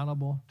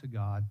accountable to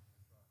God.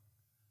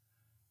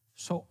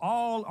 So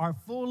all are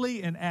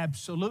fully and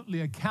absolutely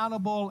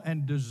accountable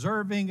and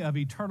deserving of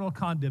eternal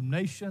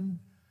condemnation.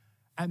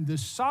 And the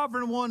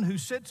sovereign one who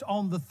sits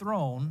on the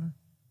throne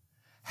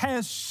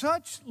has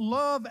such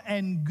love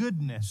and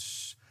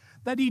goodness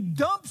that he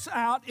dumps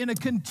out in a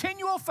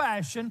continual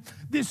fashion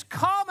this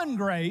common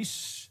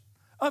grace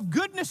of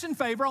goodness and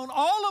favor on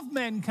all of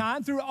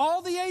mankind through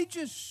all the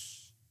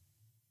ages.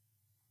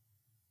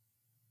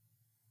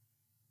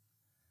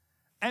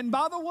 And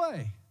by the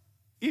way,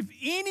 if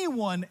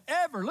anyone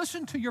ever,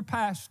 listen to your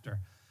pastor,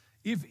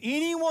 If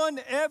anyone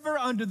ever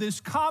under this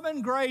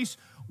common grace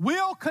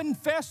will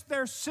confess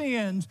their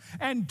sins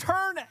and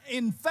turn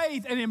in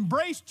faith and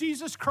embrace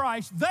Jesus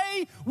Christ,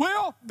 they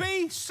will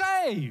be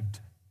saved.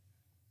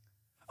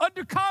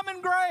 Under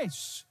common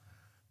grace,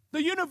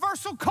 the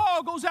universal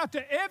call goes out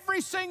to every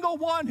single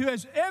one who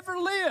has ever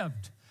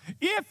lived.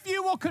 If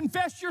you will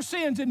confess your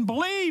sins and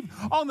believe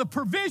on the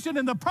provision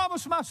and the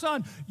promise of my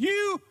Son,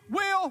 you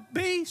will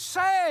be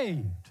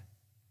saved.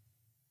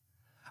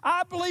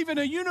 I believe in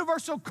a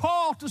universal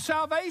call to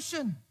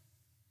salvation.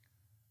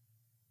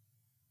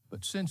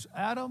 But since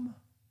Adam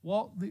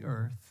walked the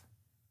earth,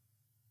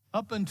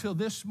 up until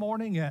this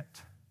morning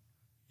at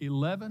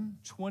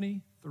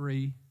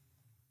 11:23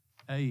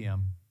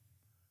 a.m.,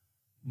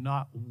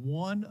 not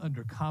one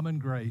under common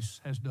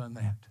grace has done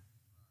that.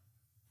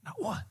 Not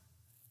one.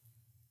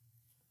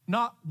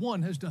 Not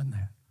one has done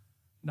that.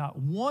 Not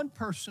one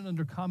person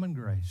under common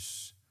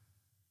grace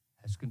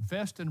has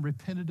confessed and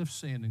repented of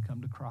sin and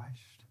come to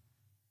Christ.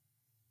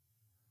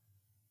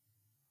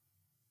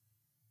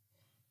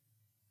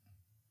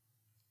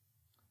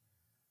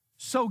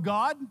 So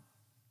God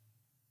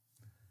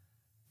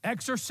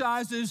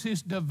exercises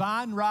his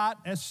divine right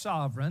as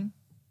sovereign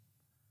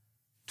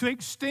to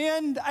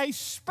extend a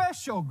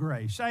special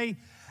grace, a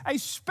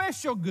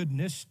special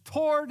goodness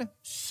toward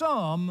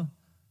some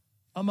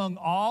among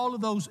all of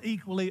those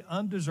equally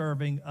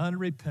undeserving,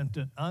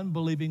 unrepentant,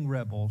 unbelieving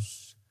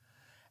rebels.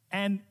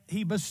 And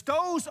he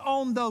bestows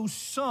on those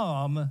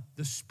some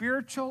the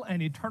spiritual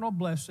and eternal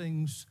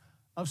blessings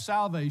of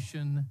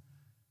salvation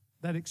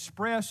that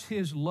express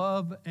his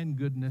love and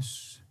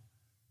goodness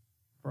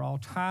for all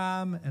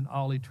time and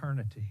all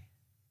eternity.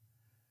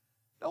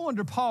 No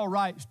wonder Paul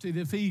writes to the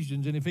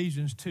Ephesians in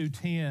Ephesians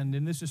 2:10,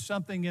 and this is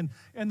something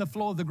in the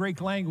flow of the Greek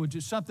language.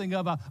 It's something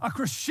of a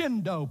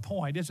crescendo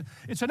point.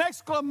 It's an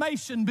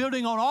exclamation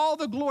building on all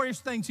the glorious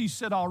things he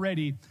said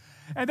already.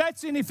 And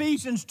that's in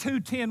Ephesians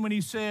 2:10 when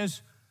he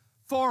says,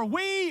 "For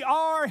we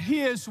are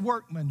his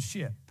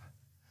workmanship."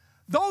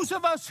 Those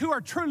of us who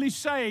are truly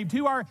saved,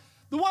 who are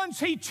the ones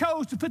he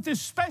chose to put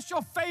this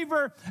special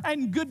favor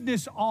and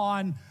goodness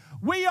on,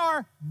 we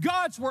are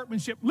God's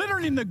workmanship.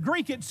 Literally in the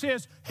Greek it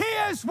says,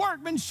 his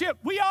workmanship,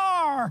 we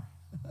are.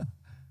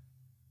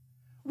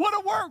 What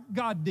a work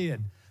God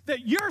did.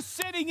 That you're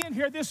sitting in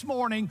here this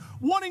morning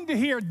wanting to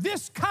hear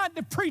this kind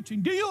of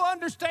preaching. Do you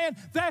understand?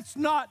 That's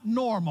not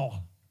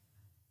normal.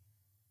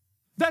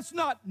 That's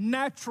not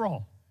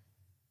natural.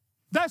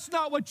 That's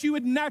not what you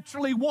would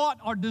naturally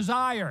want or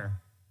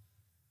desire.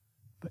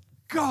 But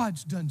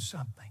God's done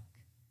something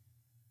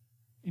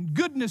in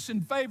goodness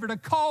and favor to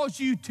cause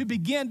you to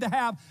begin to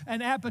have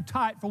an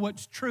appetite for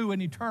what's true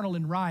and eternal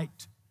and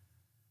right,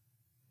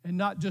 and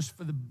not just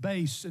for the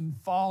base and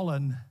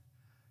fallen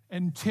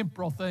and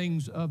temporal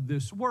things of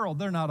this world.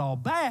 They're not all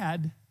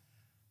bad,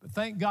 but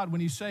thank God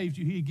when he saves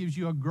you, he gives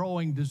you a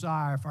growing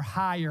desire for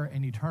higher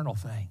and eternal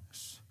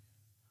things.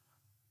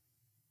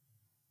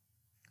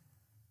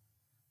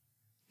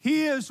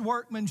 His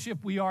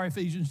workmanship we are,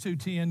 Ephesians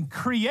 2:10,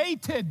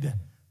 created.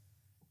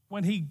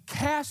 When he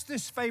casts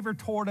this favor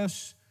toward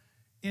us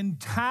in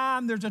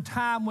time, there's a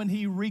time when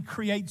he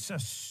recreates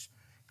us.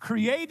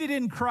 Created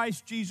in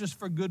Christ Jesus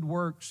for good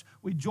works.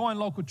 We join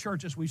local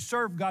churches. We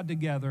serve God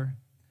together,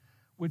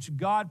 which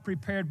God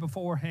prepared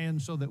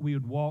beforehand so that we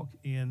would walk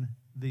in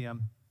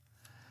them.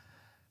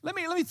 Let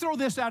me throw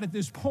this out at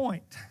this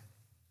point.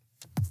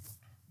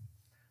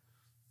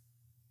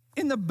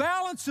 In the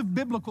balance of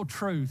biblical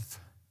truth,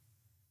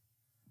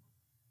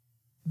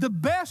 the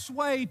best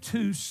way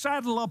to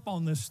saddle up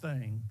on this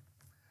thing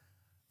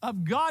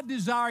of God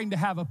desiring to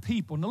have a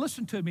people, now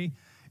listen to me,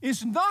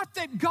 is not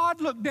that God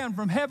looked down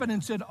from heaven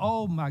and said,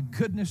 oh my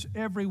goodness,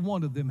 every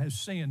one of them has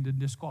sinned and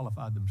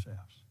disqualified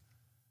themselves.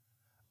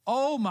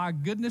 Oh my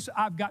goodness,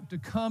 I've got to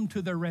come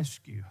to their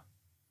rescue.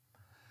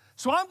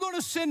 So I'm going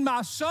to send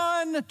my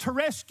Son to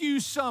rescue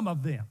some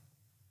of them.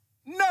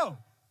 No.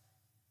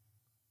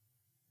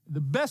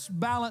 The best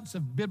balance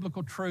of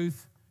biblical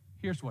truth,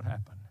 here's what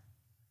happened.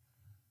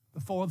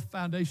 Before the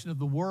foundation of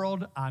the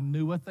world, I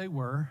knew what they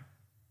were.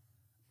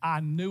 I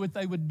knew what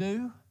they would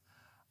do.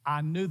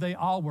 I knew they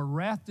all were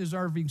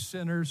wrath-deserving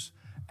sinners.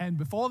 And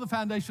before the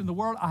foundation of the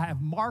world, I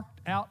have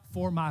marked out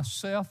for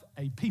myself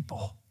a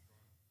people,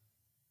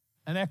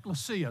 an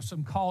ecclesia,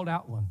 some called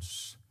out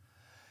ones.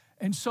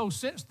 And so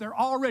since they're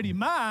already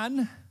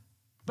mine,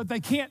 but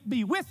they can't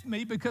be with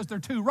me because they're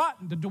too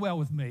rotten to dwell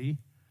with me,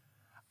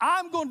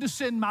 I'm going to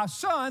send my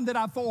Son that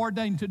I've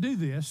foreordained to do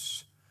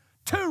this,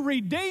 to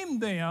redeem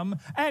them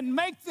and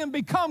make them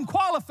become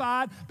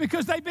qualified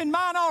because they've been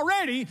mine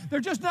already.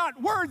 They're just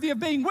not worthy of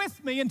being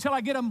with me until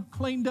I get them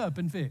cleaned up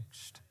and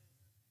fixed.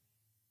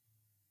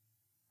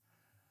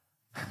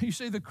 You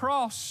see, the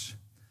cross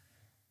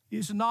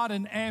is not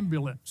an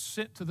ambulance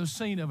sent to the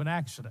scene of an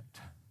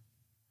accident.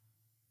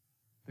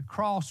 The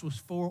cross was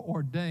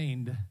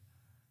foreordained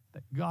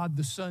that God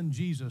the Son,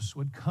 Jesus,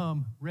 would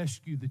come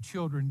rescue the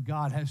children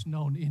God has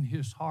known in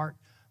his heart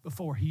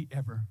before he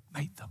ever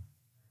made them.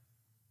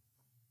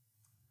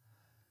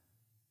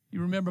 You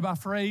remember my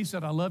phrase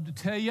that I love to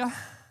tell you?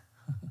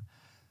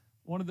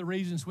 One of the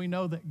reasons we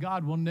know that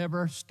God will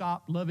never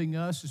stop loving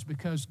us is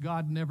because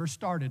God never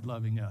started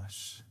loving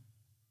us.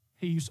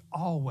 He's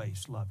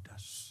always loved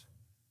us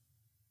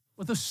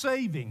with a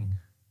saving,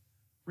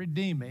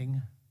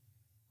 redeeming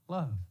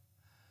love.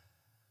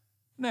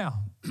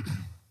 Now,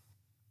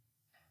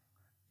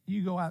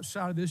 you go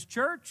outside of this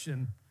church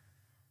and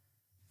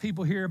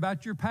people hear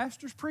about your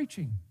pastor's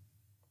preaching,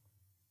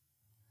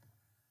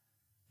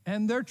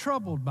 and they're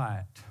troubled by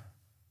it.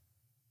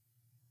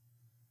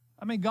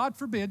 I mean, God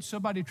forbid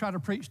somebody try to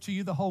preach to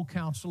you the whole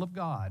counsel of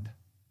God.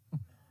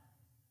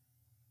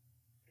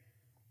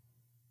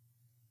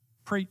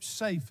 Preach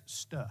safe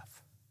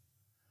stuff.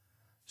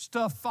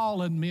 Stuff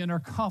fallen men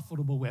are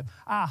comfortable with.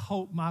 I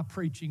hope my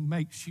preaching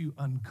makes you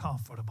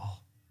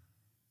uncomfortable,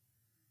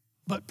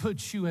 but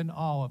puts you in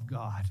awe of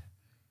God.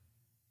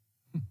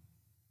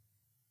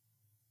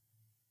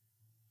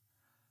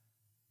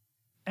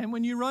 And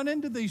when you run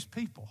into these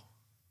people,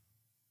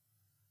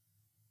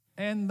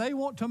 and they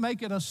want to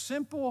make it a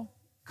simple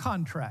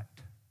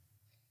contract.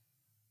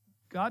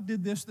 God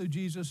did this through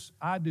Jesus.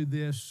 I do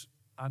this.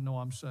 I know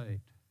I'm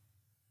saved.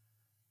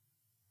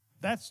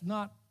 That's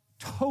not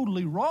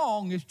totally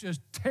wrong. It's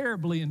just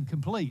terribly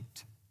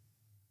incomplete.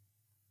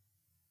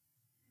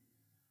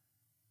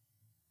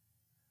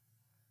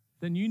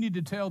 Then you need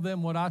to tell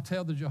them what I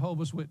tell the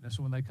Jehovah's Witnesses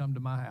when they come to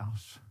my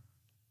house.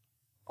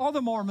 Or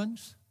the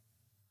Mormons.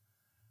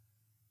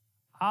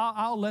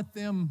 I'll let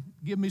them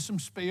give me some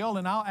spiel,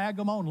 and I'll ag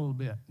them on a little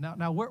bit.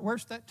 Now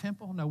where's that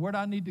temple? Now, where do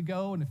I need to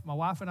go? And if my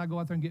wife and I go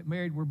out there and get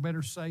married, we're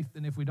better safe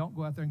than if we don't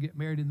go out there and get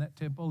married in that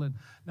temple. And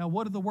now,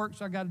 what are the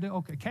works I got to do?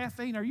 Okay,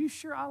 caffeine. Are you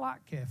sure I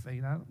like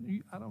caffeine?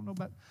 I don't know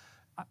about.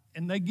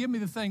 And they give me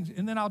the things,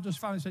 and then I'll just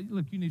finally say,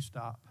 look, you need to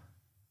stop.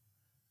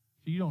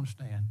 So you don't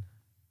understand.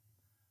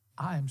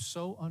 I am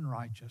so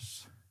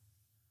unrighteous.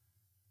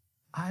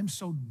 I am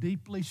so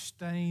deeply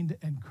stained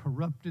and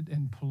corrupted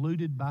and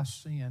polluted by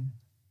sin.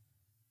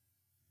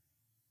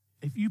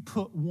 If you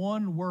put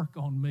one work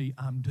on me,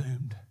 I'm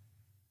doomed.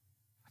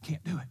 I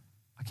can't do it.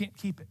 I can't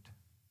keep it.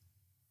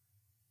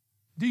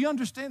 Do you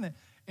understand that?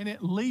 And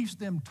it leaves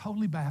them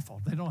totally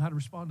baffled. They don't know how to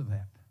respond to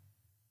that.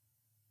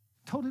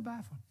 Totally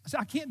baffled. I say,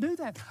 I can't do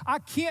that. I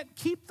can't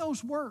keep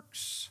those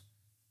works.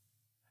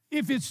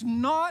 If it's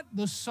not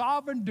the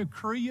sovereign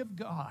decree of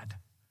God,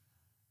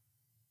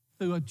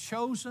 through a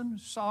chosen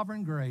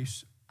sovereign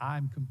grace,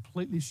 I'm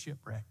completely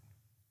shipwrecked.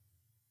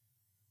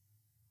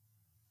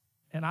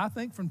 And I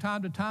think from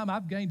time to time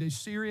I've gained a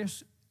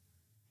serious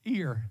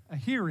ear, a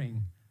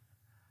hearing.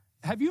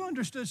 Have you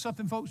understood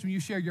something, folks, when you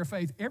share your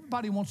faith?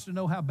 Everybody wants to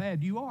know how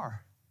bad you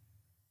are.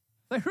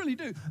 They really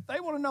do. They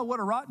want to know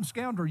what a rotten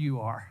scoundrel you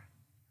are.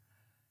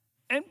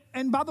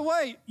 And by the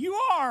way, you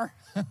are.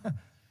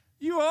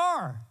 You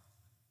are.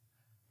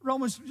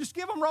 Just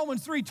give them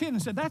Romans 3:10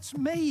 and say, that's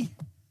me.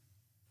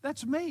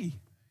 That's me.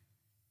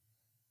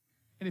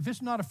 And if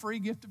it's not a free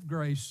gift of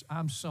grace,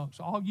 I'm sunk.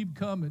 So all you've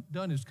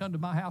done is come to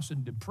my house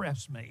and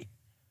depress me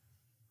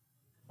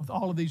with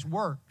all of these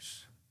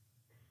works.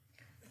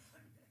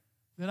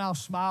 Then I'll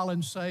smile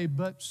and say,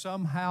 but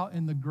somehow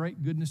in the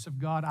great goodness of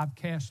God, I've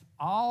cast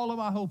all of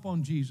my hope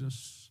on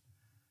Jesus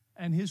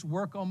and his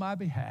work on my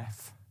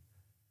behalf.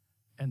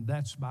 And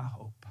that's my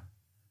hope.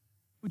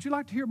 Would you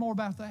like to hear more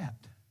about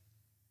that?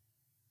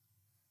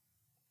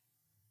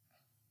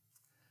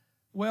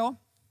 Well,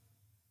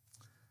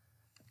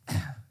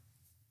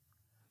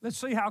 let's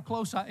see how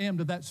close I am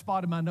to that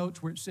spot in my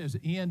notes where it says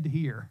end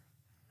here.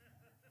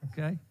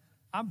 Okay?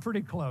 I'm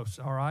pretty close,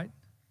 all right?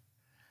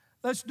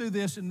 Let's do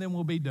this and then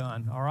we'll be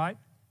done, all right?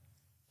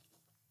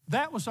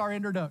 That was our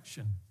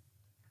introduction.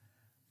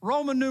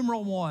 Roman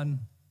numeral 1.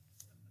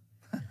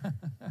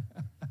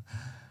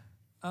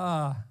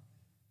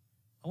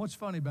 What's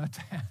funny about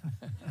that?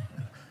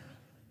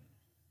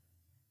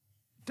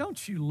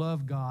 Don't you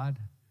love God?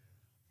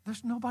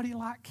 There's nobody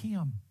like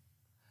him.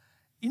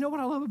 You know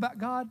what I love about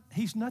God?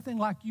 He's nothing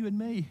like you and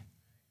me.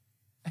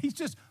 He's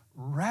just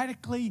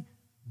radically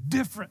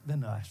different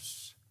than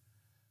us.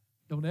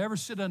 Don't ever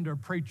sit under a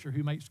preacher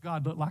who makes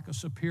God look like a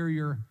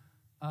superior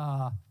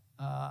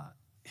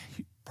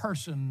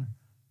person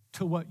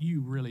to what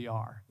you really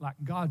are. Like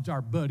God's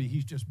our buddy,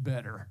 he's just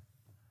better.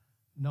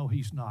 No,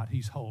 he's not.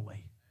 He's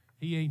holy.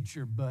 He ain't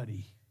your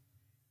buddy.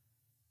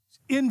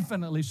 He's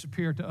infinitely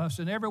superior to us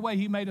in every way.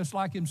 He made us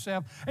like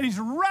himself, and he's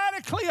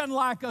radically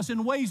unlike us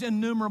in ways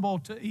innumerable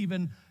to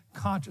even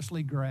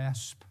consciously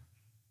grasp.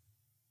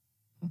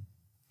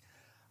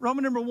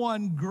 Roman number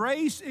 1,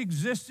 grace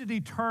existed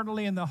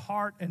eternally in the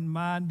heart and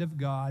mind of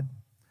God.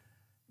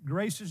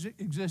 Grace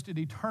existed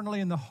eternally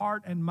in the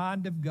heart and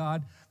mind of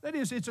God. That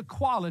is, it's a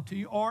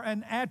quality or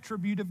an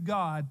attribute of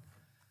God.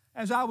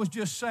 As I was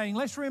just saying,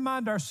 let's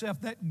remind ourselves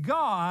that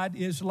God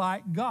is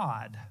like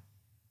God.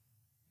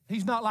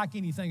 He's not like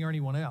anything or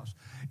anyone else.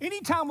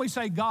 Anytime we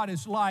say God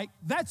is like,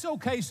 that's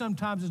okay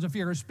sometimes as a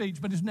figure of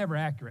speech, but it's never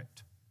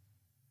accurate.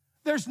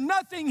 There's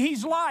nothing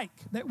he's like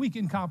that we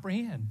can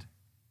comprehend.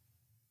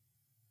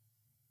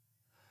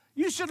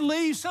 You should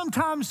leave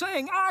sometimes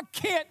saying, I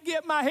can't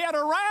get my head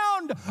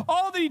around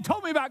all that he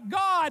told me about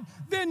God.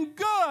 Then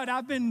good.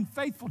 I've been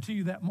faithful to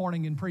you that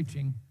morning in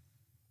preaching.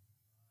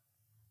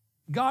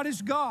 God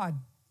is God.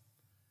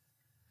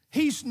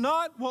 He's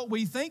not what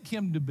we think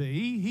him to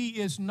be.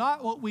 He is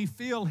not what we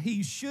feel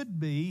he should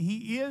be.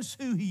 He is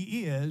who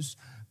he is.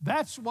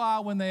 That's why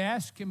when they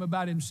asked him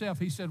about himself,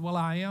 he said, well,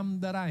 I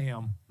am that I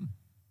am.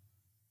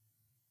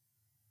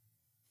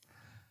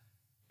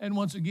 And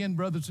once again,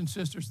 brothers and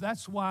sisters,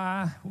 that's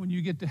why when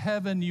you get to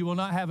heaven, you will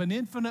not have an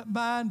infinite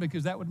mind,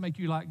 because that would make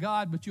you like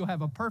God, but you'll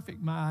have a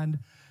perfect mind,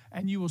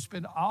 and you will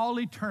spend all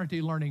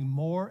eternity learning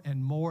more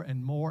and more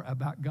and more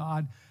about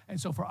God. And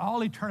so for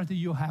all eternity,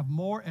 you'll have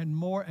more and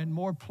more and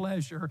more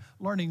pleasure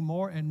learning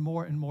more and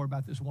more and more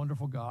about this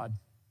wonderful God.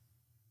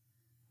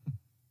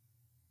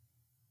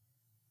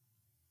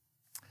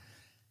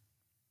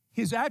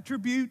 His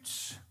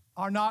attributes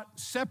are not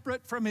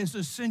separate from his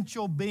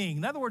essential being.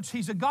 In other words,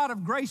 he's a God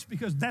of grace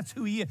because that's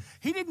who he is.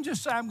 He didn't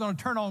just say, I'm going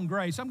to turn on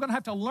grace. I'm going to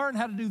have to learn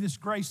how to do this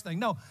grace thing.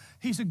 No,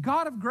 he's a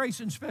God of grace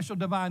and special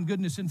divine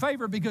goodness and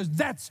favor because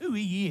that's who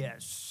he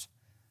is.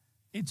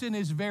 It's in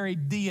his very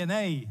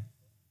DNA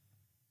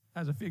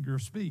as a figure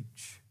of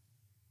speech.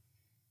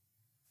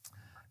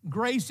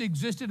 Grace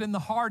existed in the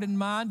heart and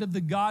mind of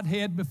the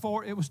Godhead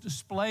before it was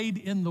displayed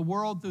in the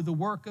world through the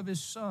work of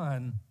his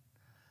Son.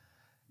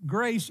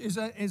 Grace is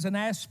an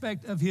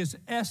aspect of his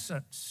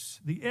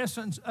essence, the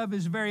essence of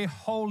his very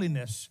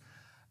holiness.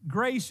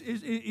 Grace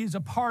is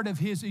a part of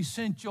his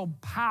essential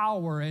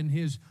power and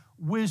his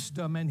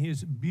wisdom and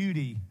his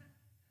beauty.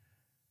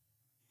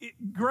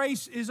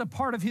 Grace is a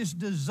part of his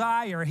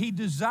desire. He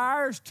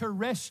desires to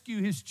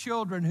rescue his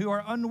children who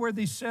are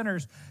unworthy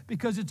sinners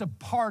because it's a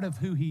part of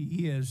who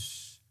he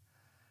is.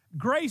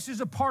 Grace is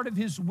a part of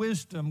his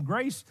wisdom.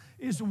 Grace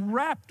is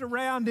wrapped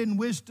around in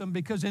wisdom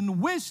because in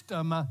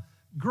wisdom,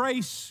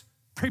 grace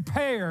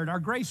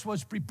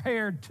was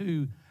prepared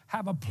to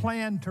have a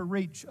plan to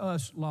reach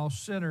us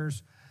lost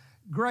sinners.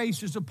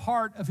 Grace is a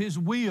part of his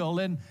will,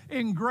 and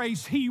in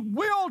grace, he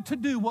willed to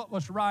do what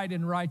was right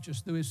and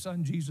righteous through his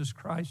Son, Jesus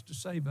Christ, to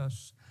save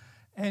us.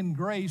 And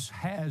grace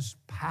has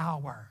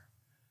power.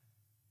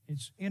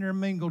 It's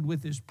intermingled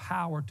with his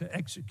power to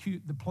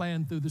execute the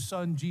plan through the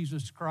Son,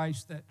 Jesus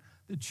Christ, that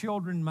the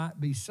children might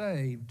be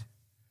saved.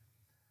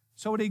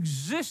 So it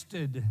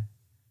existed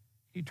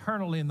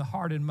eternally in the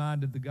heart and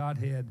mind of the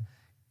Godhead.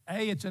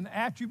 A, it's an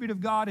attribute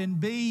of God, and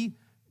B,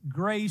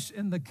 grace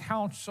in the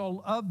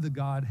counsel of the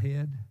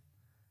Godhead.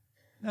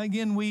 Now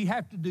again, we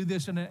have to do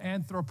this in an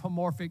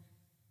anthropomorphic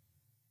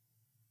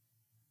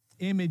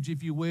image,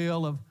 if you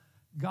will, of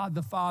God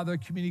the Father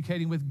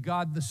communicating with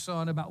God the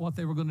Son about what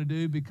they were going to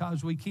do,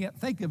 because we can't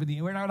think of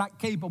it. We're not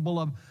capable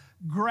of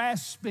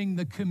grasping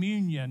the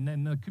communion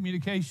and the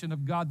communication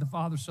of God the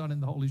Father, Son,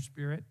 and the Holy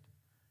Spirit.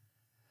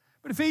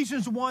 But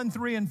Ephesians 1,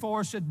 3, and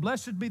 4 said,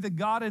 Blessed be the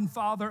God and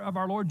Father of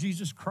our Lord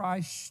Jesus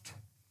Christ,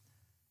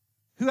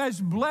 who has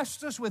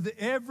blessed us with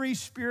every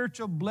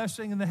spiritual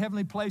blessing in the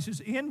heavenly places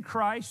in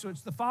Christ. So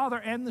it's the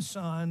Father and the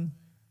Son,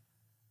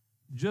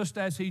 just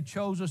as he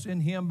chose us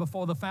in him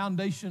before the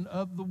foundation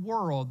of the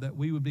world, that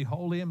we would be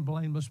holy and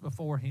blameless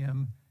before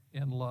him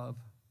in love.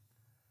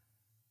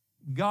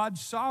 God's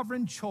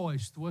sovereign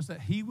choice was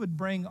that he would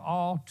bring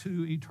all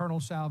to eternal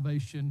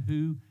salvation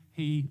who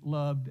he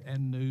loved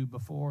and knew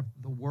before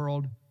the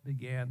world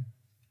began.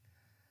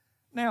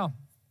 Now,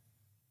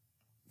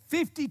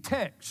 50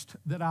 texts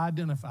that I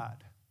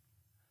identified,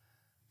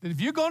 that if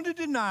you're going to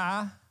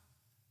deny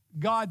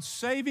God's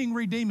saving,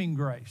 redeeming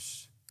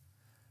grace,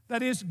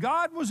 that is,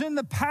 God was in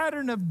the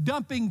pattern of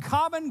dumping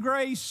common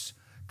grace,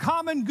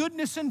 common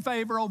goodness and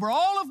favor over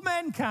all of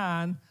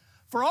mankind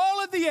for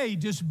all of the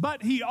ages,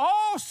 but he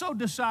also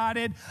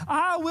decided,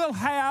 I will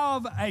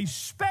have a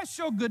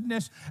special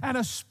goodness and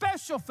a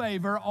special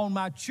favor on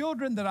my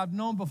children that I've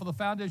known before the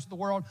foundation of the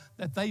world,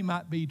 that they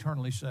might be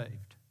eternally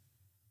saved.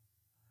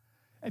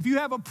 If you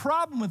have a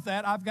problem with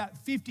that, I've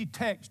got 50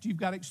 texts you've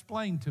got to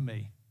explain to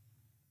me.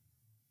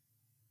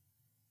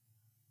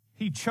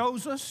 He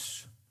chose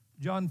us,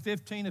 John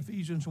 15,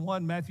 Ephesians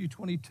 1, Matthew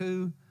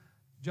 22,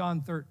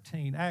 John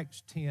 13,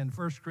 Acts 10,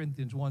 1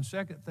 Corinthians 1,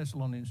 2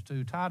 Thessalonians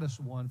 2,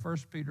 Titus 1, 1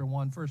 Peter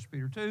 1, 1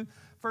 Peter 2,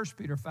 1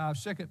 Peter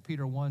 5, 2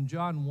 Peter 1,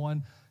 John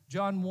 1,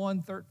 John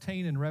 1,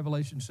 13, and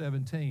Revelation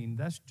 17.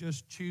 That's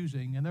just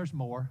choosing, and there's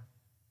more.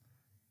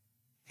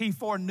 He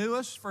foreknew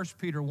us, 1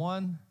 Peter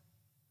 1,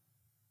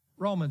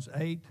 Romans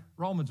 8,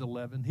 Romans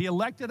 11. He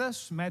elected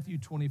us, Matthew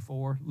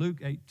 24, Luke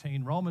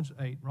 18, Romans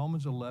 8,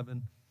 Romans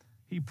 11.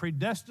 He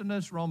predestined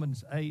us,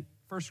 Romans 8,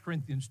 1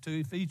 Corinthians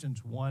 2,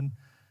 Ephesians 1.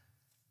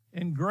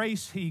 In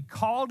grace, he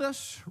called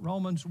us,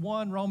 Romans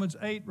 1, Romans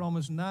 8,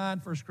 Romans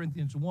 9, 1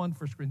 Corinthians 1,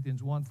 1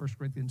 Corinthians 1, 1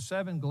 Corinthians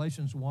 7,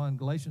 Galatians 1,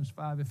 Galatians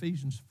 5,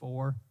 Ephesians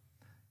 4,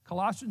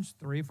 Colossians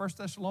 3, 1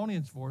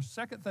 Thessalonians 4,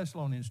 2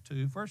 Thessalonians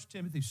 2, 1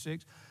 Timothy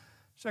 6,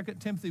 2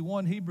 Timothy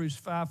 1, Hebrews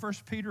 5, 1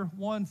 Peter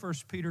 1, 1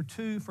 Peter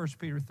 2, 1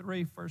 Peter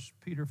 3, 1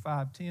 Peter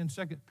 5, 10,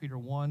 2 Peter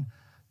 1,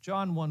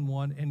 John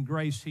 1:1, in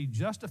grace he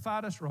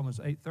justified us, Romans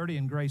 8:30,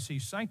 in grace he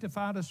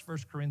sanctified us,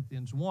 1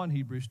 Corinthians 1,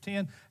 Hebrews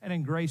 10, and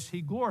in grace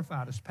he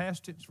glorified us,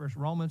 past tense,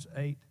 Romans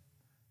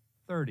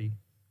 8:30.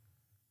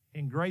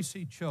 In grace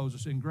he chose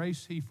us, in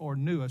grace he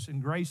foreknew us, in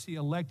grace he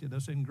elected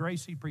us, in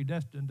grace he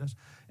predestined us,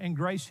 in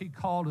grace he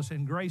called us,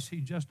 in grace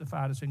he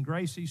justified us, in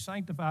grace he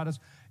sanctified us,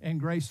 in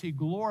grace he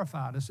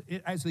glorified us.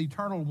 As the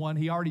eternal one,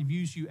 he already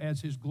views you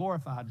as his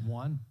glorified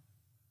one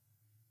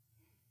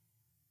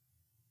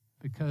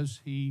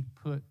because he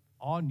put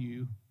on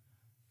you,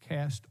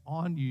 cast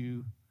on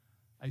you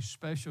a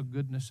special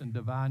goodness and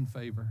divine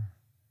favor.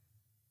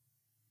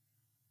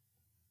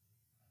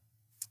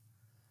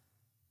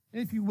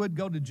 If you would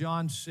go to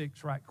John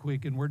 6 right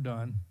quick and we're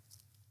done.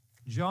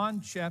 John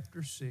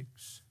chapter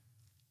 6.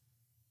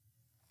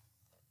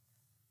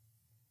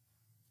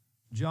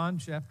 John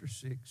chapter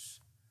 6.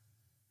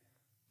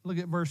 Look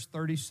at verse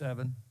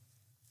 37.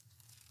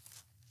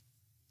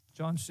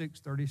 John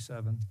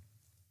 6:37.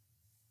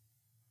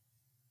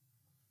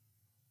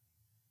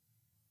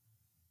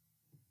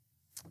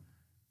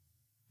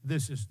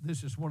 This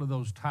is one of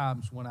those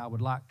times when I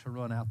would like to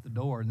run out the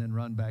door and then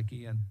run back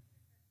in.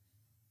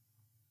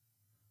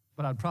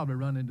 But I'd probably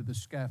run into the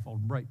scaffold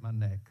and break my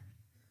neck.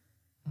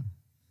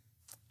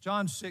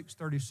 John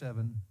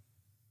 6:37.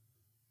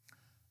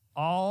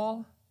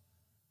 All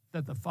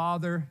that the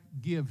Father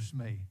gives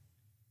me.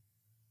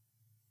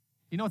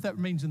 You know what that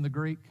means in the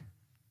Greek?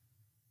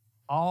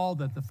 All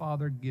that the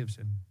Father gives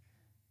him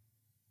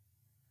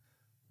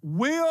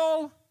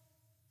will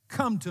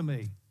come to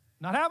me.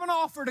 Not have an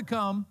offer to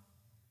come,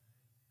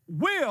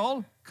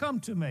 will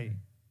come to me.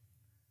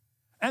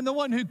 And the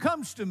one who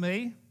comes to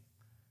me,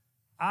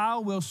 I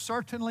will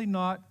certainly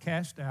not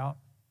cast out.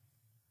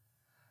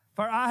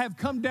 For I have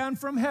come down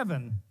from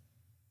heaven,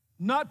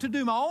 not to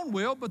do my own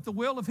will, but the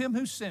will of him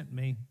who sent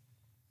me.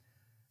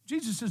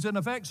 Jesus is in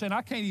effect saying,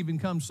 I can't even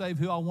come save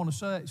who I want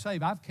to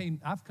save.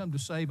 I've come to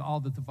save all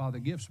that the Father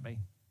gives me.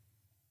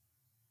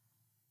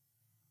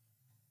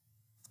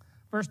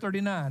 Verse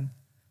 39,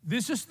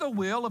 this is the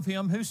will of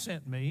him who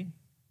sent me,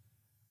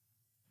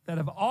 that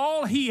of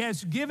all he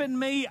has given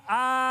me,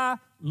 I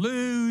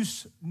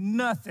lose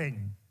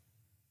nothing.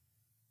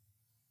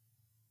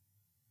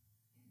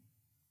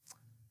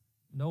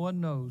 No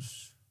one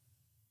knows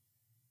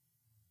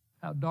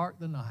how dark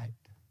the night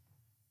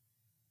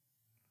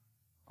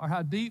or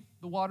how deep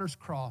the waters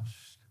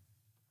crossed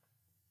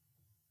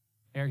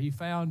ere he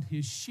found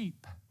his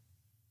sheep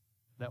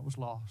that was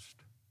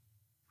lost.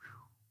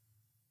 Whew.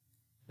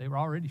 They were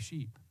already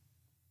sheep.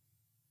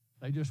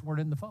 They just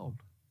weren't in the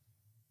fold.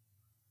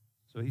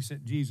 So he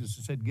sent Jesus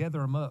and said, gather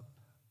them up.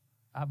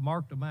 I've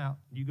marked them out.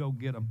 You go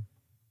get them.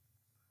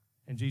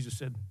 And Jesus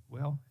said,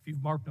 well, if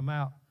you've marked them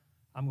out,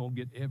 I'm going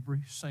to get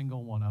every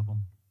single one of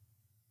them.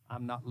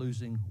 I'm not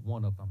losing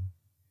one of them.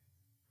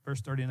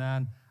 Verse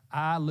 39,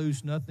 I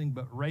lose nothing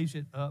but raise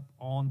it up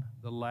on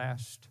the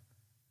last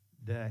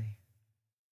day.